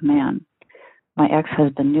affair with a man. My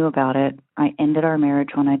ex-husband knew about it. I ended our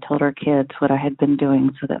marriage when I told our kids what I had been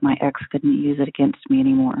doing so that my ex couldn't use it against me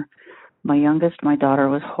anymore. My youngest, my daughter,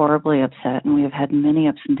 was horribly upset, and we have had many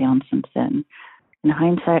ups and downs since then. In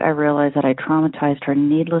hindsight, I realized that I traumatized her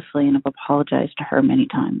needlessly and have apologized to her many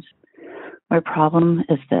times. My problem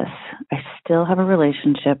is this. I still have a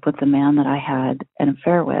relationship with the man that I had an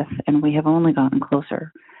affair with, and we have only gotten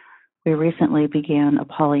closer. We recently began a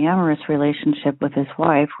polyamorous relationship with his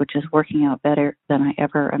wife, which is working out better than I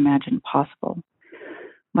ever imagined possible.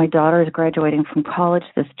 My daughter is graduating from college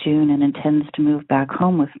this June and intends to move back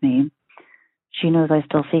home with me. She knows I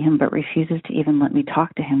still see him, but refuses to even let me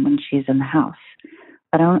talk to him when she's in the house.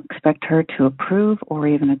 I don't expect her to approve or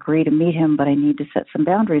even agree to meet him, but I need to set some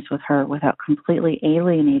boundaries with her without completely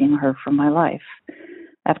alienating her from my life.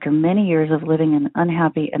 After many years of living an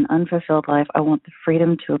unhappy and unfulfilled life, I want the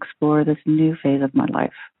freedom to explore this new phase of my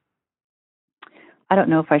life. I don't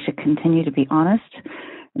know if I should continue to be honest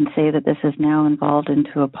and say that this is now involved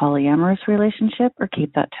into a polyamorous relationship or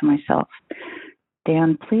keep that to myself.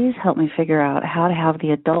 Dan, please help me figure out how to have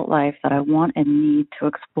the adult life that I want and need to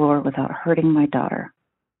explore without hurting my daughter.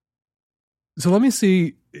 So let me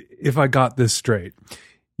see if I got this straight.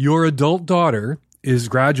 Your adult daughter is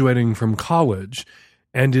graduating from college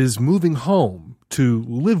and is moving home to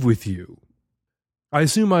live with you. I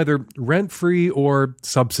assume either rent-free or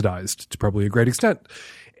subsidized to probably a great extent.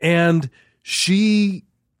 And she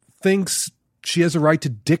thinks she has a right to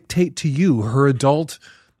dictate to you, her adult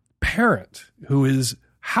parent, who is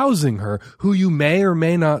housing her, who you may or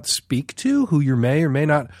may not speak to, who you may or may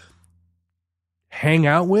not hang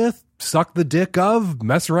out with, suck the dick of,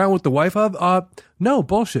 mess around with the wife of. No,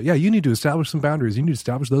 bullshit. Yeah, you need to establish some boundaries. You need to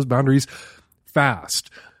establish those boundaries fast.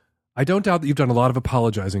 I don't doubt that you've done a lot of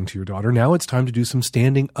apologizing to your daughter. Now it's time to do some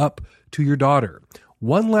standing up to your daughter.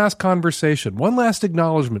 One last conversation, one last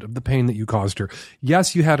acknowledgement of the pain that you caused her.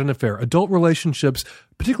 Yes, you had an affair. Adult relationships,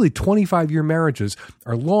 particularly 25-year marriages,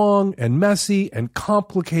 are long and messy and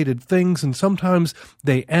complicated things, and sometimes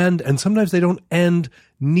they end, and sometimes they don't end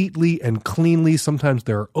neatly and cleanly. Sometimes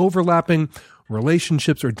there are overlapping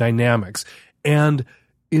relationships or dynamics. And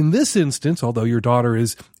in this instance, although your daughter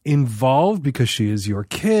is involved because she is your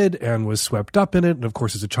kid and was swept up in it, and of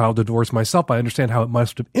course as a child of divorce myself, I understand how it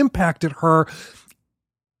must have impacted her.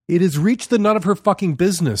 It has reached the none of her fucking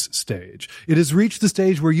business stage. It has reached the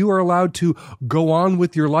stage where you are allowed to go on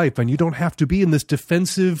with your life and you don't have to be in this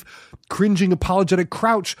defensive, cringing, apologetic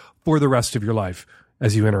crouch for the rest of your life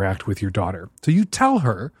as you interact with your daughter. So you tell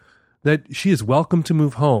her that she is welcome to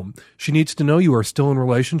move home. She needs to know you are still in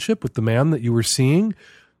relationship with the man that you were seeing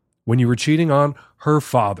when you were cheating on her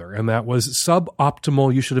father, and that was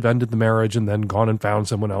suboptimal. You should have ended the marriage and then gone and found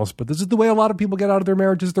someone else. But this is the way a lot of people get out of their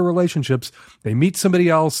marriages, their relationships. They meet somebody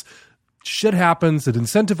else. Shit happens. It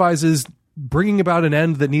incentivizes bringing about an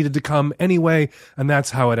end that needed to come anyway, and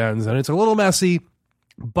that's how it ends. And it's a little messy,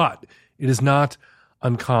 but it is not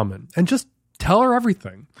uncommon. And just tell her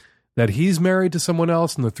everything. That he's married to someone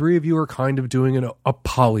else and the three of you are kind of doing a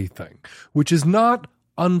poly thing, which is not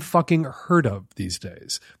unfucking heard of these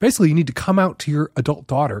days. Basically, you need to come out to your adult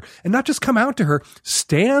daughter and not just come out to her,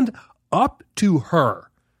 stand up to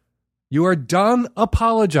her. You are done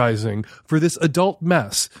apologizing for this adult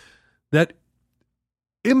mess that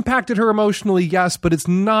impacted her emotionally, yes, but it's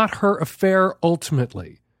not her affair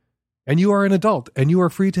ultimately. And you are an adult and you are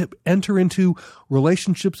free to enter into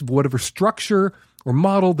relationships of whatever structure or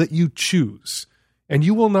model that you choose. And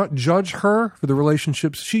you will not judge her for the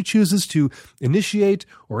relationships she chooses to initiate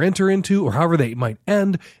or enter into, or however they might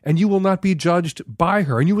end. And you will not be judged by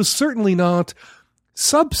her. And you will certainly not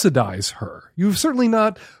subsidize her. You will certainly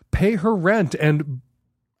not pay her rent and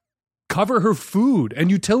cover her food and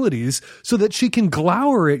utilities so that she can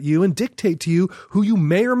glower at you and dictate to you who you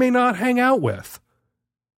may or may not hang out with.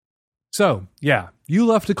 So, yeah, you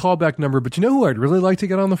left a callback number, but you know who I'd really like to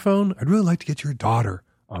get on the phone? I'd really like to get your daughter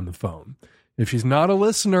on the phone. If she's not a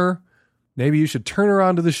listener, maybe you should turn her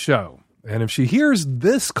on to the show. And if she hears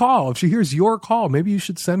this call, if she hears your call, maybe you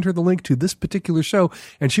should send her the link to this particular show,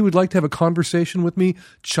 and she would like to have a conversation with me,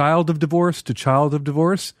 child of divorce to child of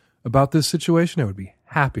divorce, about this situation. I would be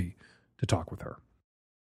happy to talk with her.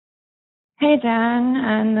 Hey, Dan,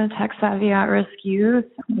 and the Tech Savvy at-risk youth,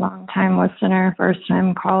 long-time listener,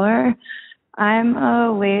 first-time caller. I'm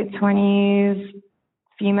a late 20s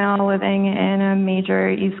female living in a major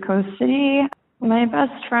East Coast city. My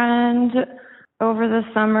best friend over the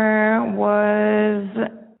summer was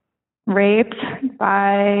raped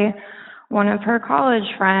by one of her college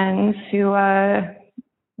friends who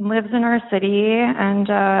lives in our city and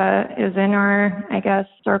is in our, I guess,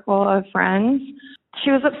 circle of friends.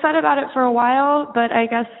 She was upset about it for a while, but I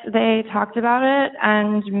guess they talked about it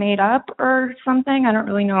and made up or something. I don't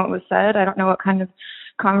really know what was said. I don't know what kind of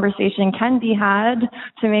conversation can be had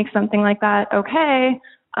to make something like that okay.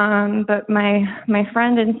 But my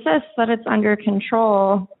friend insists that it's under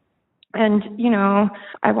control. And, you know,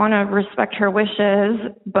 I want to respect her wishes,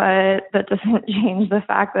 but that doesn't change the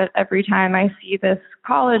fact that every time I see this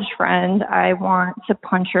college friend, I want to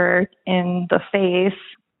punch her in the face.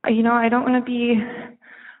 You know, I don't want to be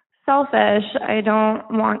selfish. I don't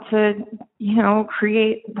want to, you know,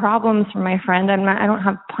 create problems for my friend. I don't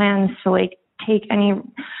have plans to like take any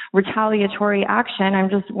retaliatory action. I'm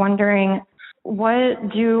just wondering,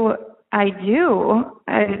 what do I do?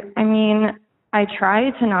 I mean, I try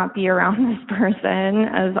to not be around this person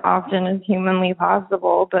as often as humanly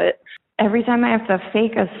possible, but every time I have to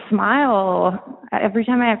fake a smile, every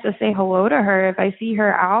time I have to say hello to her, if I see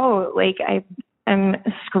her out, like I'm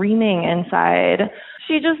screaming inside.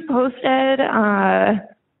 She just posted on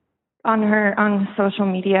social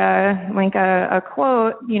media like a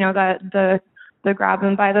quote, you know, that the grab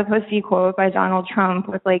him by the pussy quote by Donald Trump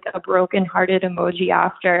with like a broken hearted emoji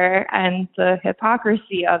after, and the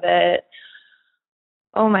hypocrisy of it.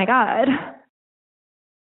 Oh my God.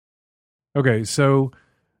 Okay, so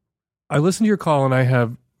I listened to your call and I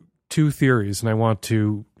have two theories, and I want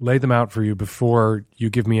to lay them out for you before you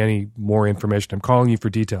give me any more information. I'm calling you for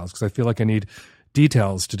details because I feel like I need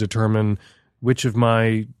details to determine which of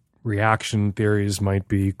my reaction theories might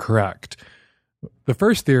be correct. The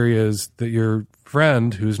first theory is that your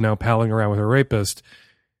friend, who's now palling around with her rapist,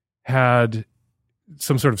 had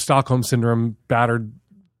some sort of Stockholm syndrome, battered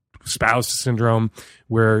spouse syndrome,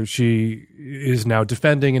 where she is now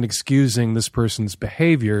defending and excusing this person's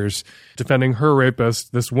behaviors, defending her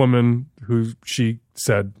rapist, this woman who she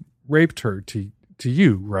said raped her to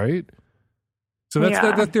you, right? So that's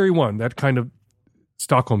that theory one, that kind of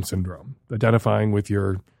Stockholm syndrome, identifying with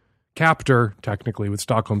your captor, technically with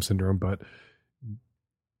Stockholm syndrome, but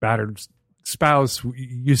battered spouse,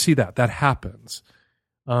 you see that happens.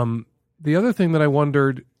 The other thing that I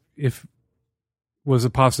wondered if was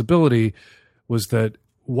a possibility was that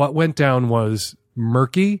what went down was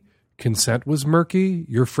murky. Consent was murky.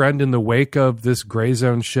 Your friend, in the wake of this gray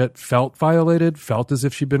zone shit, felt violated, felt as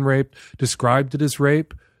if she'd been raped, described it as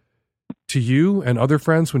rape to you and other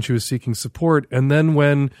friends when she was seeking support. And then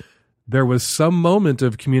when there was some moment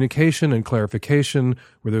of communication and clarification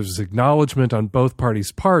where there was acknowledgement on both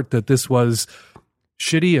parties' part that this was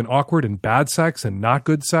shitty and awkward and bad sex and not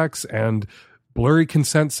good sex and blurry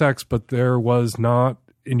consent sex, but there was not,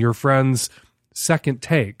 in your friend's second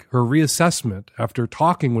take, her reassessment after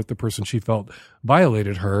talking with the person she felt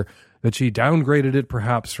violated her, that she downgraded it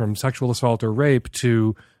perhaps from sexual assault or rape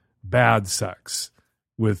to bad sex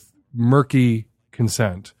with murky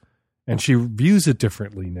consent. And she views it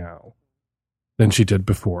differently now than she did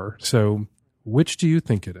before. So which do you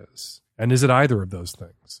think it is? And is it either of those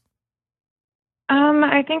things?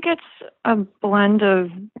 I think it's a blend of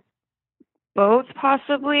both,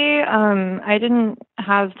 possibly. I didn't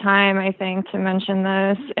have time, I think, to mention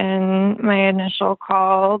this in my initial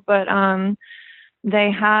call, but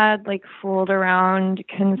they had like fooled around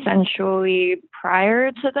consensually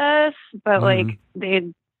prior to this, but like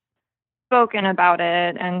they'd spoken about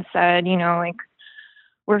it and said, you know, like,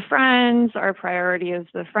 we're friends, our priority is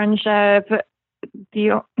the friendship.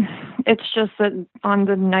 It's just that on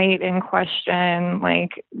the night in question,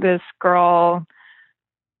 like, this girl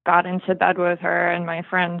got into bed with her, and my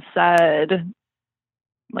friend said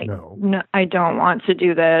like, No. no, I don't want to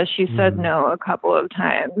do this. She said no a couple of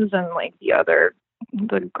times, and like the other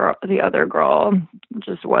girl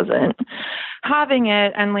just wasn't having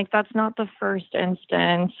it. And like, that's not the first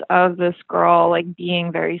instance of this girl like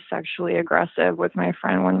being very sexually aggressive with my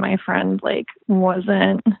friend when my friend like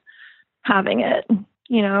wasn't having it.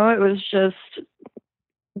 You know, it was just,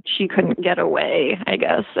 she couldn't get away, I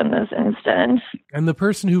guess, in this instance. And the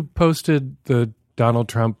person who posted the Donald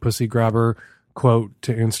Trump pussy grabber quote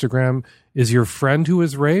to Instagram is your friend who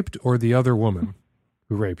was raped, or the other woman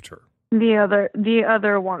who raped her? The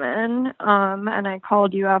other woman. And I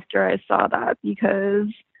called you after I saw that because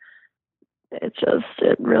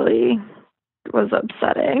it really was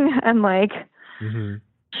upsetting and like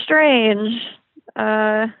strange.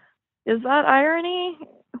 Is that irony?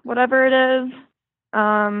 Whatever it is.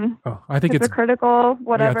 I think it's hypocritical,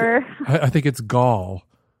 whatever. Yeah, I think it's gall.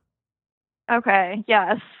 Okay,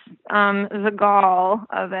 yes. The gall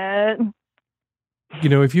of it. You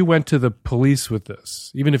know, if you went to the police with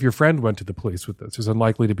this, even if your friend went to the police with this, there's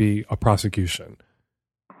unlikely to be a prosecution.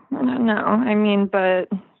 No, I mean, but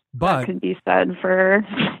that could be said for...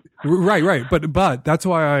 Right. But that's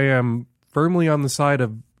why I am firmly on the side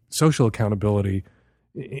of social accountability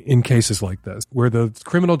in cases like this, where the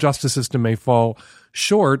criminal justice system may fall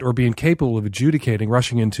short or be incapable of adjudicating,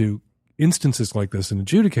 rushing into instances like this and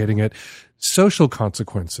adjudicating it. Social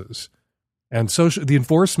consequences and the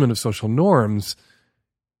enforcement of social norms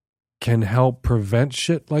can help prevent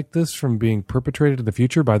shit like this from being perpetrated in the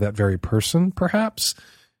future by that very person, perhaps.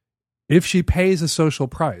 If she pays a social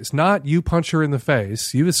price, not you punch her in the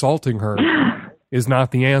face, you assaulting her is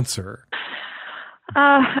not the answer.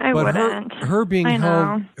 I but wouldn't.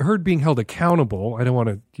 Her being held accountable, I don't want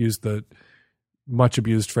to use the much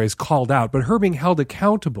abused phrase called out, but her being held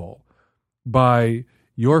accountable by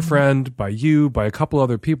your friend, by you, by a couple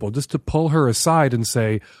other people, just to pull her aside and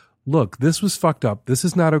say, look, this was fucked up. This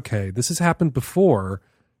is not okay. This has happened before.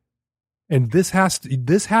 And this has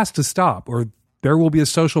to stop, or there will be a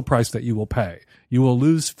social price that you will pay. You will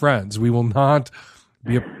lose friends. We will not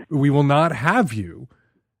have you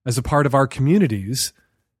as a part of our communities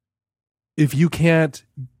if you can't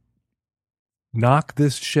knock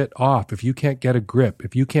this shit off, if you can't get a grip,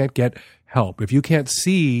 if you can't get help, if you can't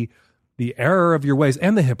see the error of your ways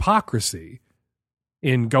and the hypocrisy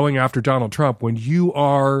in going after Donald Trump when you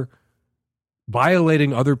are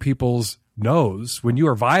violating other people's nose, when you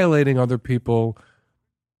are violating other people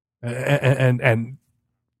and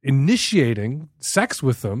initiating sex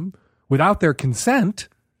with them without their consent,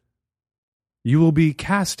 you will be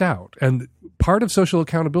cast out. And part of social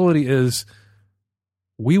accountability is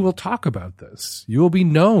we will talk about this. You will be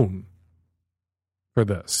known for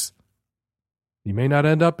this. You may not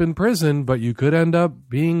end up in prison, but you could end up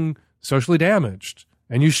being socially damaged.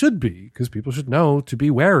 And you should be, because people should know to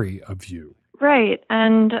be wary of you. Right.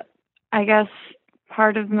 And I guess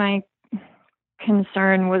part of my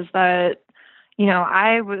concern was that, you know,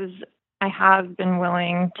 I have been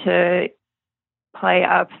willing to play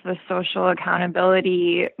up the social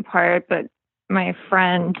accountability part, but my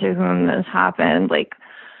friend to whom this happened, like,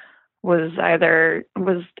 was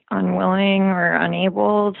unwilling or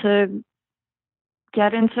unable to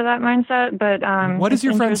get into that mindset. But what does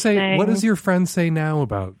your friend say? What does your friend say now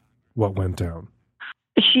about what went down?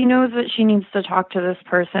 She knows that she needs to talk to this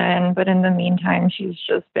person, but in the meantime, she's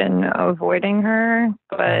just been avoiding her.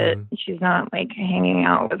 But she's not like hanging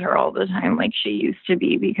out with her all the time like she used to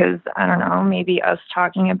be, because I don't know, maybe us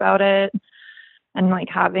talking about it and like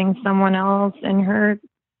having someone else in her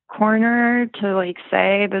corner to like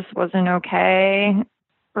say this wasn't okay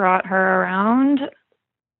brought her around.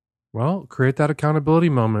 Well, create that accountability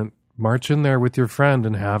moment. March in there with your friend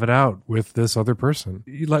and have it out with this other person.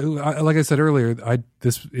 Like I said earlier,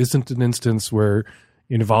 this isn't an instance where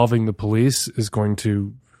involving the police is going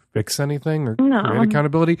to fix anything or create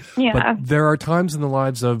accountability. Yeah. But there are times in the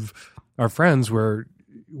lives of our friends where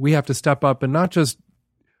we have to step up and not just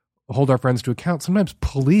hold our friends to account, sometimes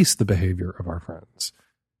police the behavior of our friends.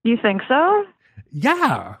 You think so?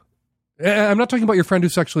 Yeah. I'm not talking about your friend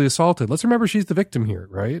who's sexually assaulted. Let's remember she's the victim here,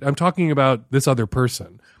 right? I'm talking about this other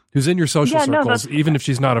person who's in your social circles, even if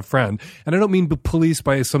she's not a friend. And I don't mean police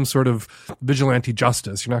by some sort of vigilante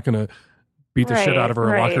justice. You're not going to beat the shit out of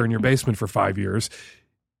her and lock her in your basement for 5 years.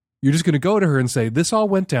 You're just going to go to her and say, this all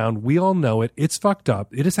went down. We all know it. It's fucked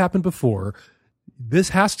up. It has happened before. This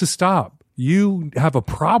has to stop. You have a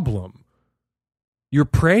problem. You're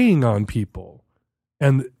preying on people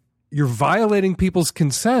and you're violating people's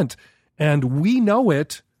consent. And we know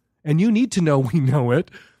it, and you need to know we know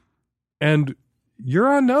it, and you're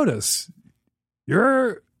on notice.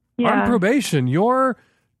 You're on probation. You're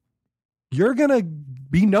you're going to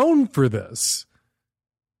be known for this.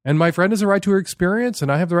 And my friend has a right to her experience,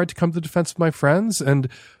 and I have the right to come to the defense of my friends. And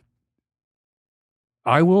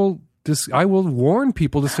I will warn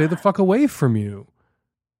people to stay the fuck away from you.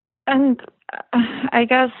 And I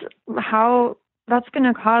guess how that's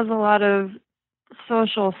going to cause a lot of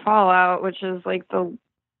social fallout, which is like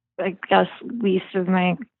least of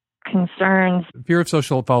my concerns. Fear of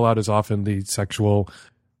social fallout is often the sexual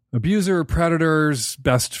abuser or predator's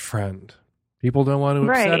best friend. People don't want to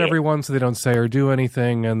upset everyone, so they don't say or do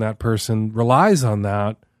anything, and that person relies on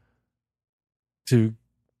that to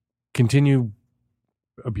continue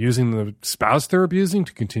abusing the spouse they're abusing,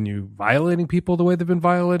 to continue violating people the way they've been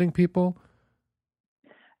violating people.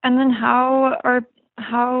 And then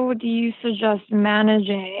how do you suggest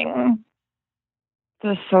managing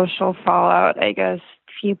the social fallout? I guess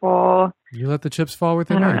people. You let the chips fall where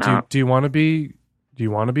they may. Do you want to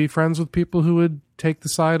be friends with people who would take the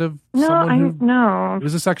side of someone who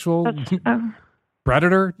is a sexual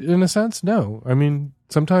predator in a sense? No. I mean,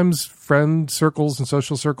 sometimes friend circles and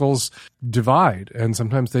social circles divide, and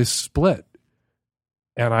sometimes they split.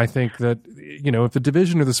 And I think that, if the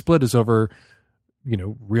division or the split is over,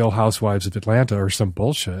 Real Housewives of Atlanta or some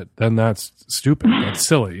bullshit, then that's stupid. That's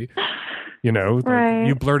silly.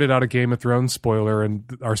 You blurted out a Game of Thrones spoiler and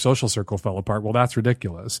our social circle fell apart. Well, that's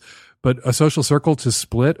ridiculous. But a social circle to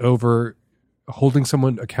split over holding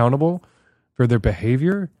someone accountable for their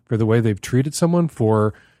behavior, for the way they've treated someone,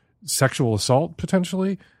 for sexual assault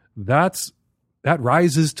potentially, that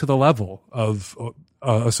rises to the level of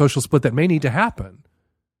a social split that may need to happen.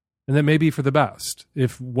 And that may be for the best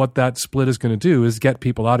if what that split is going to do is get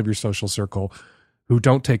people out of your social circle who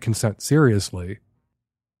don't take consent seriously.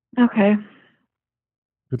 Okay.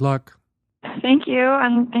 Good luck. Thank you,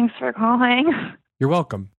 and thanks for calling. You're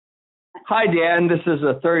welcome. Hi, Dan. This is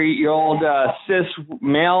a 30-year-old cis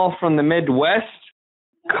male from the Midwest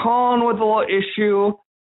calling with a little issue.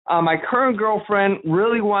 My current girlfriend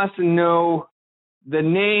really wants to know the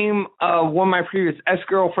name of one of my previous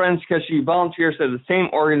ex-girlfriends because she volunteers at the same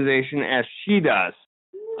organization as she does.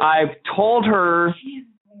 I've told her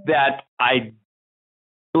that I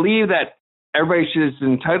believe that everybody is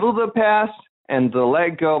entitled to the past and to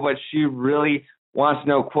let go, but she really wants to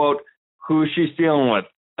know, quote, who she's dealing with.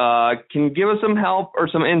 Can you give us some help or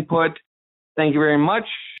some input? Thank you very much.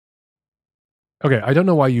 Okay, I don't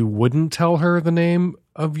know why you wouldn't tell her the name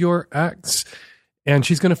of your ex. And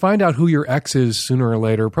she's going to find out who your ex is sooner or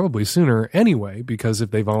later, probably sooner anyway, because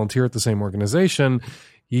if they volunteer at the same organization,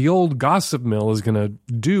 the old gossip mill is going to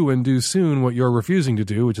do soon what you're refusing to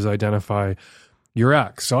do, which is identify your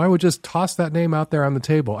ex. So I would just toss that name out there on the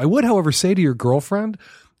table. I would, however, say to your girlfriend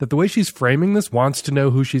that the way she's framing this, wants to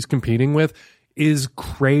know who she's competing with, is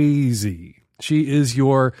crazy. She is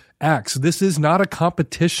your ex. This is not a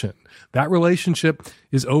competition. That relationship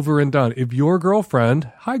is over and done. If your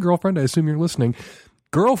girlfriend, hi girlfriend, I assume you're listening,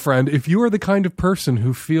 girlfriend, if you are the kind of person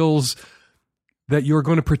who feels that you're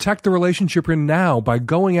going to protect the relationship you're in now by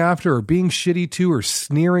going after or being shitty to or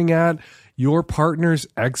sneering at your partner's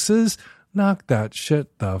exes, knock that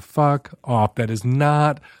shit the fuck off. That is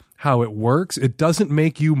not how it works. It doesn't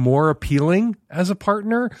make you more appealing as a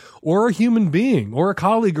partner or a human being or a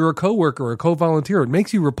colleague or a coworker or a co-volunteer. It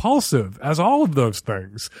makes you repulsive as all of those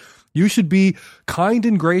things. You should be kind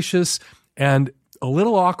and gracious and a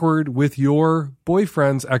little awkward with your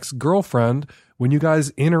boyfriend's ex-girlfriend when you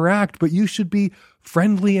guys interact, but you should be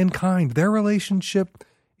friendly and kind. Their relationship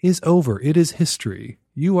is over. It is history.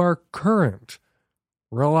 You are current.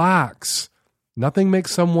 Relax. Nothing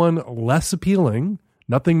makes someone less appealing.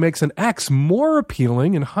 Nothing makes an ex more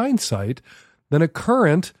appealing in hindsight than a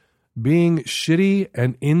current being shitty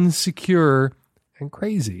and insecure and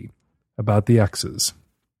crazy about the exes.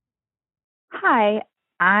 Hi,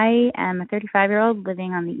 I am a 35-year-old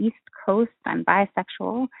living on the East Coast. I'm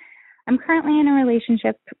bisexual. I'm currently in a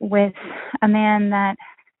relationship with a man that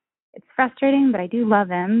it's frustrating, but I do love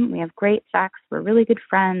him. We have great sex. We're really good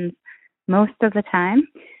friends most of the time.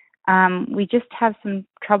 We just have some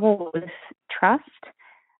trouble with trust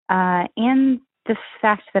and the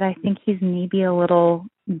fact that I think he's maybe a little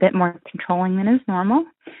bit more controlling than is normal.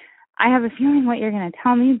 I have a feeling what you're going to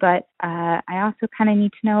tell me, but I also kind of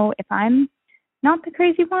need to know if I'm not the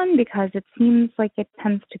crazy one, because it seems like it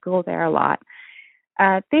tends to go there a lot.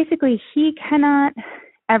 Basically, he cannot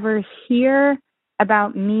ever hear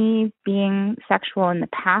about me being sexual in the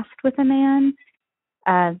past with a man.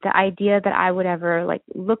 The idea that I would ever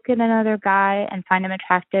look at another guy and find him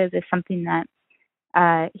attractive is something that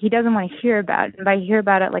he doesn't want to hear about. And by hear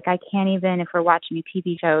about it, I can't even, if we're watching a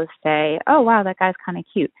TV show, say, oh, wow, that guy's kind of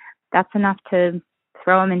cute. That's enough to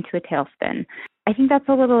throw him into a tailspin. I think that's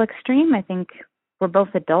a little extreme. I think we're both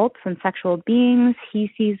adults and sexual beings.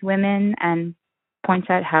 He sees women and points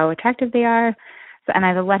out how attractive they are. So, and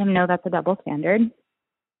I've let him know that's a double standard.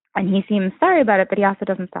 And he seems sorry about it, but he also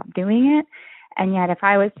doesn't stop doing it. And yet, if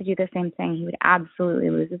I was to do the same thing, he would absolutely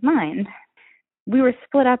lose his mind. We were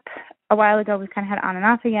split up a while ago. We kind of had on and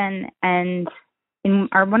off again. And in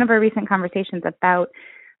one of our recent conversations about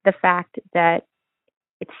the fact that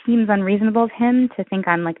it seems unreasonable of him to think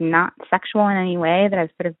I'm like not sexual in any way, that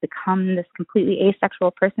I've sort of become this completely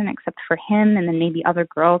asexual person except for him and then maybe other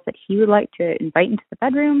girls that he would like to invite into the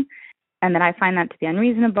bedroom, and that I find that to be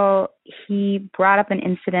unreasonable. He brought up an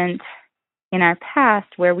incident in our past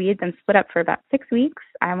where we had been split up for about 6 weeks.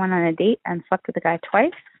 I went on a date and slept with the guy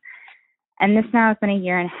twice. And this now has been 1.5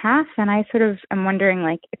 years, and I sort of am wondering,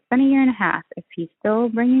 like, it's been 1.5 years. If he's still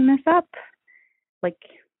bringing this up, like,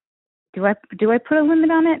 do I put a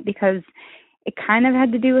limit on it? Because it kind of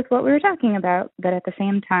had to do with what we were talking about, but at the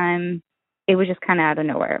same time, it was just kind of out of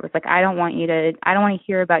nowhere. It was like, I don't want to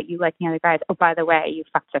hear about you liking other guys. Oh, by the way, you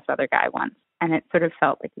fucked this other guy once. And it sort of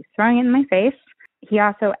felt like he was throwing it in my face. He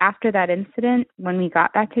also, after that incident, when we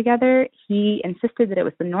got back together, he insisted that it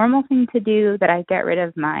was the normal thing to do, that I get rid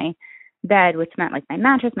of my bed, which meant like my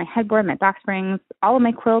mattress, my headboard, my box springs, all of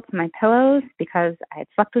my quilts, and my pillows, because I had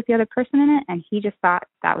slept with the other person in it, and he just thought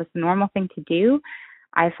that was the normal thing to do.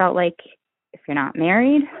 I felt like if you're not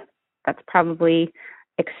married, that's probably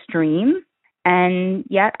extreme, and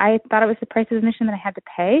yet I thought it was the price of admission that I had to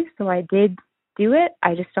pay, so I did do it.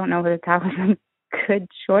 I just don't know whether that was a good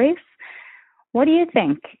choice. What do you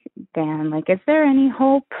think, Dan? Like, is there any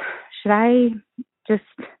hope? Should I just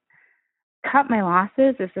cut my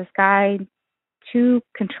losses? Is this guy too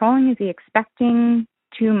controlling? Is he expecting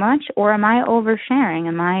too much? Or am I oversharing?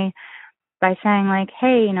 Am I, by saying like,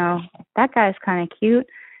 hey, that guy's kind of cute,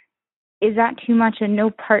 is that too much and no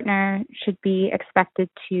partner should be expected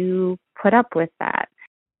to put up with that?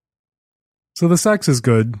 So the sex is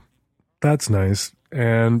good. That's nice.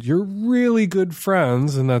 And you're really good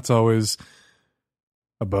friends, and that's always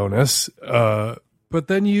a bonus. But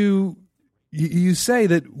then you say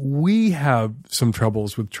that we have some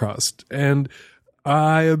troubles with trust, and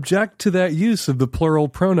I object to that use of the plural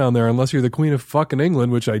pronoun there, unless you're the Queen of fucking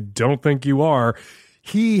England, which I don't think you are.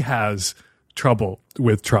 He has trouble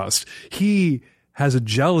with trust. He has a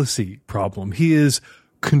jealousy problem. He is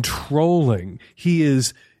controlling. He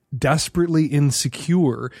is desperately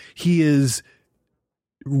insecure. He is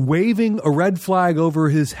waving a red flag over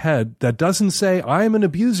his head that doesn't say, I'm an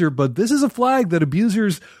abuser, but this is a flag that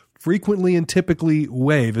abusers frequently and typically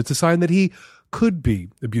wave. It's a sign that he could be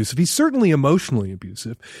abusive. He's certainly emotionally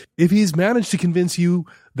abusive. If he's managed to convince you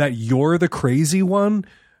that you're the crazy one,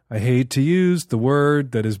 I hate to use the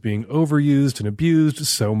word that is being overused and abused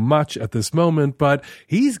so much at this moment, but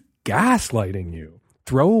he's gaslighting you.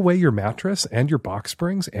 Throw away your mattress and your box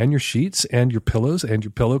springs and your sheets and your pillows and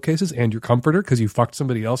your pillowcases and your comforter because you fucked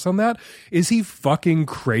somebody else on that. Is he fucking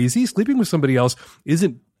crazy? Sleeping with somebody else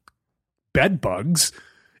isn't bed bugs.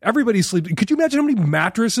 Everybody's sleeping. Could you imagine how many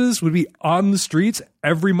mattresses would be on the streets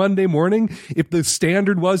every Monday morning if the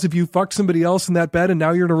standard was if you fucked somebody else in that bed and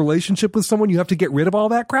now you're in a relationship with someone, you have to get rid of all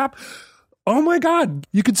that crap? Oh my God.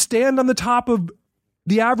 You could stand on the top of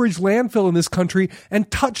the average landfill in this country and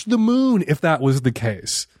touch the moon if that was the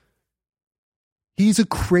case. He's a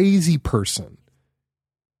crazy person.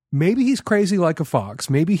 Maybe he's crazy like a fox.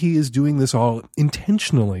 Maybe he is doing this all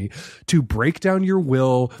intentionally to break down your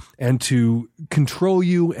will and to control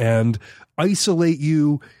you and isolate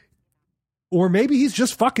you. Or maybe he's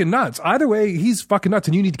just fucking nuts. Either way, he's fucking nuts,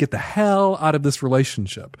 and you need to get the hell out of this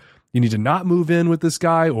relationship. You need to not move in with this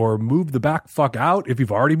guy or move the back fuck out if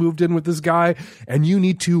you've already moved in with this guy, and you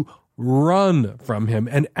need to run from him.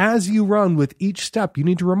 And as you run with each step, you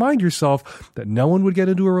need to remind yourself that no one would get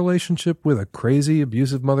into a relationship with a crazy,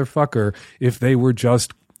 abusive motherfucker if they were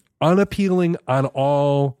just unappealing on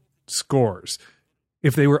all scores.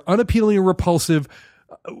 If they were unappealing or repulsive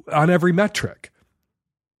on every metric.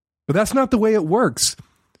 But that's not the way it works.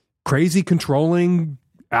 Crazy, controlling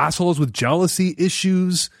assholes with jealousy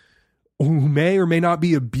issues who may or may not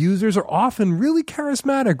be abusers are often really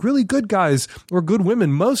charismatic, really good guys or good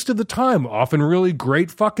women most of the time, often really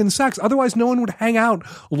great fucking sex. Otherwise, no one would hang out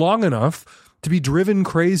long enough to be driven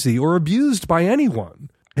crazy or abused by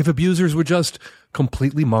anyone. If abusers were just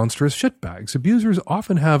completely monstrous shitbags, abusers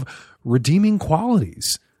often have redeeming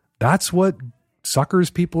qualities. That's what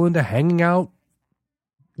suckers people into hanging out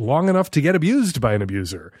long enough to get abused by an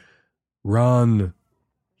abuser. Run.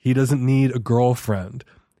 He doesn't need a girlfriend.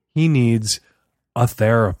 He needs a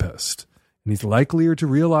therapist. And he's likelier to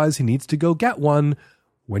realize he needs to go get one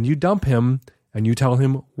when you dump him and you tell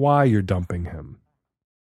him why you're dumping him.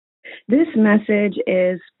 This message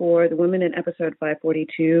is for the woman in episode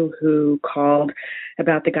 542 who called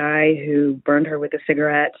about the guy who burned her with a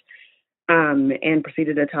cigarette and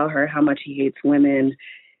proceeded to tell her how much he hates women.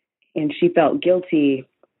 And she felt guilty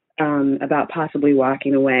about possibly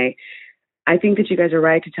walking away. I think that you guys are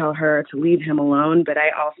right to tell her to leave him alone, but I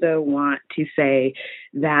also want to say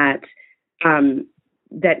that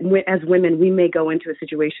as women, we may go into a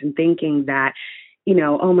situation thinking that,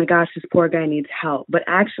 oh my gosh, this poor guy needs help. But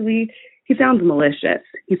actually, he sounds malicious.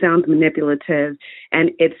 He sounds manipulative.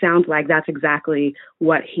 And it sounds like that's exactly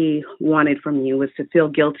what he wanted from you, was to feel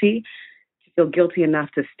guilty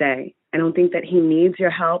enough to stay. I don't think that he needs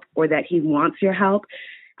your help or that he wants your help.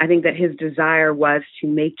 I think that his desire was to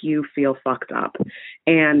make you feel fucked up.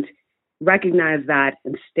 And recognize that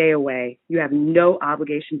and stay away. You have no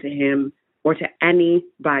obligation to him or to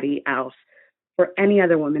anybody else. For any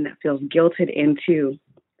other woman that feels guilted into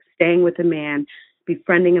staying with a man,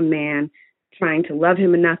 befriending a man, trying to love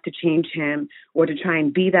him enough to change him, or to try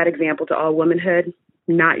and be that example to all womanhood,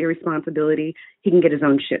 not your responsibility. He can get his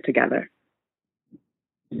own shit together.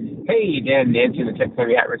 Hey, Dan, Nancy, and the Tech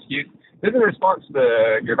Savvy at-risk youth. This is in response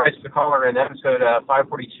to your advice to the caller in episode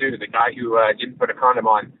 542, the guy who didn't put a condom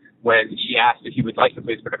on when she asked if he would like to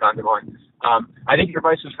please put a condom on. I think your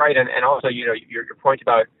advice was right, and also, your point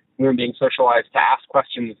about women being socialized to ask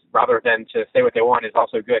questions rather than to say what they want is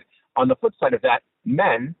also good. On the flip side of that,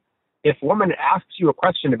 men, if a woman asks you a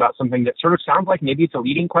question about something that sort of sounds like maybe it's a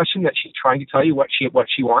leading question, that she's trying to tell you what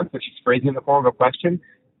she wants, but she's phrasing it in the form of a question,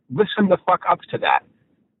 listen the fuck up to that.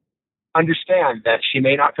 Understand that she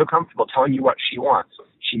may not feel comfortable telling you what she wants.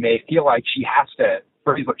 She may feel like she has to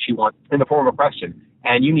phrase what she wants in the form of a question,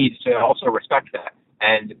 and you need to also respect that.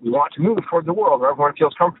 And we want to move towards a world where everyone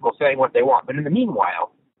feels comfortable saying what they want. But in the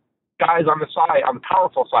meanwhile, guys on the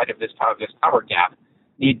powerful side of this power gap,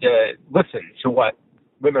 need to listen to what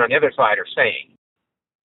women on the other side are saying.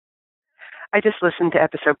 I just listened to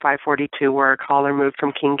episode 542 where a caller moved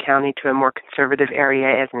from King County to a more conservative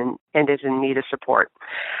area and is in need of support.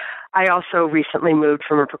 I also recently moved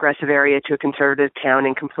from a progressive area to a conservative town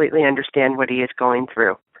and completely understand what he is going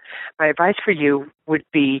through. My advice for you would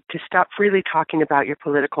be to stop freely talking about your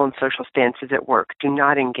political and social stances at work. Do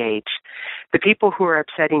not engage. The people who are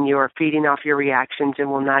upsetting you are feeding off your reactions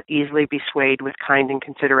and will not easily be swayed with kind and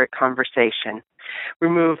considerate conversation.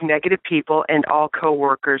 Remove negative people and all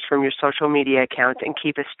coworkers from your social media accounts and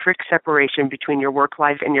keep a strict separation between your work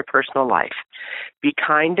life and your personal life. Be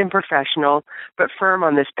kind and professional, but firm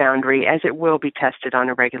on this boundary as it will be tested on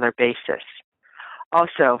a regular basis.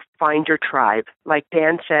 Also, find your tribe. Like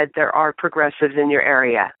Dan said, there are progressives in your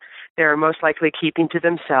area. They are most likely keeping to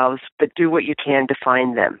themselves, but do what you can to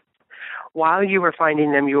find them. While you are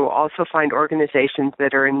finding them, you will also find organizations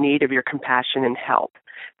that are in need of your compassion and help.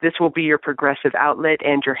 This will be your progressive outlet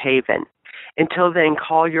and your haven. Until then,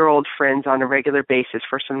 call your old friends on a regular basis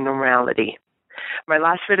for some normality. My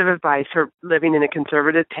last bit of advice for living in a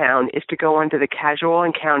conservative town is to go onto the casual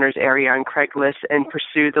encounters area on Craigslist and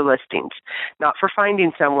pursue the listings. Not for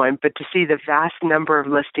finding someone, but to see the vast number of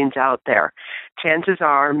listings out there. Chances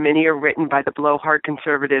are many are written by the blowhard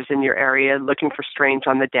conservatives in your area looking for strains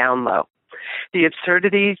on the down low. The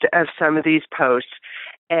absurdities of some of these posts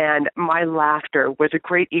and my laughter was a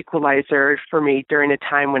great equalizer for me during a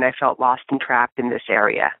time when I felt lost and trapped in this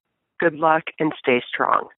area. Good luck and stay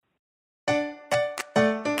strong.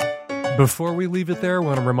 Before we leave it there, I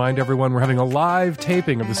want to remind everyone we're having a live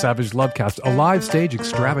taping of the Savage Lovecast, a live stage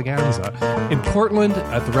extravaganza in Portland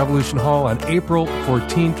at the Revolution Hall on April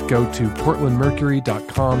 14th. Go to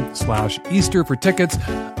portlandmercury.com/Easter for tickets.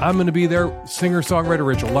 I'm going to be there. Singer-songwriter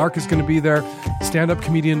Rachel Lark is going to be there. Stand-up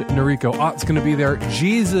comedian Noriko Ott's going to be there.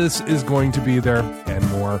 Jesus is going to be there, and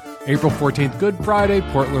more. April 14th, Good Friday,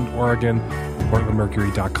 Portland, Oregon.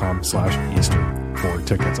 portlandmercury.com/Easter. for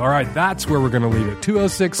tickets. All right, that's where we're going to leave it.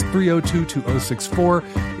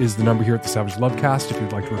 206-302-2064 is the number here at the Savage Lovecast. If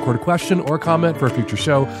you'd like to record a question or comment for a future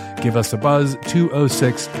show, give us a buzz,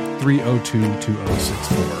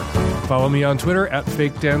 206-302-2064. Follow me on Twitter at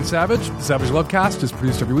FakeDanSavage. The Savage Lovecast is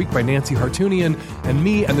produced every week by Nancy Hartunian and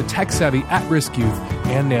me and the tech-savvy at-risk youth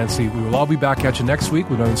and Nancy. We will all be back at you next week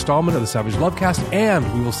with an installment of the Savage Lovecast, and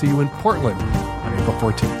we will see you in Portland on April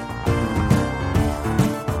 14th.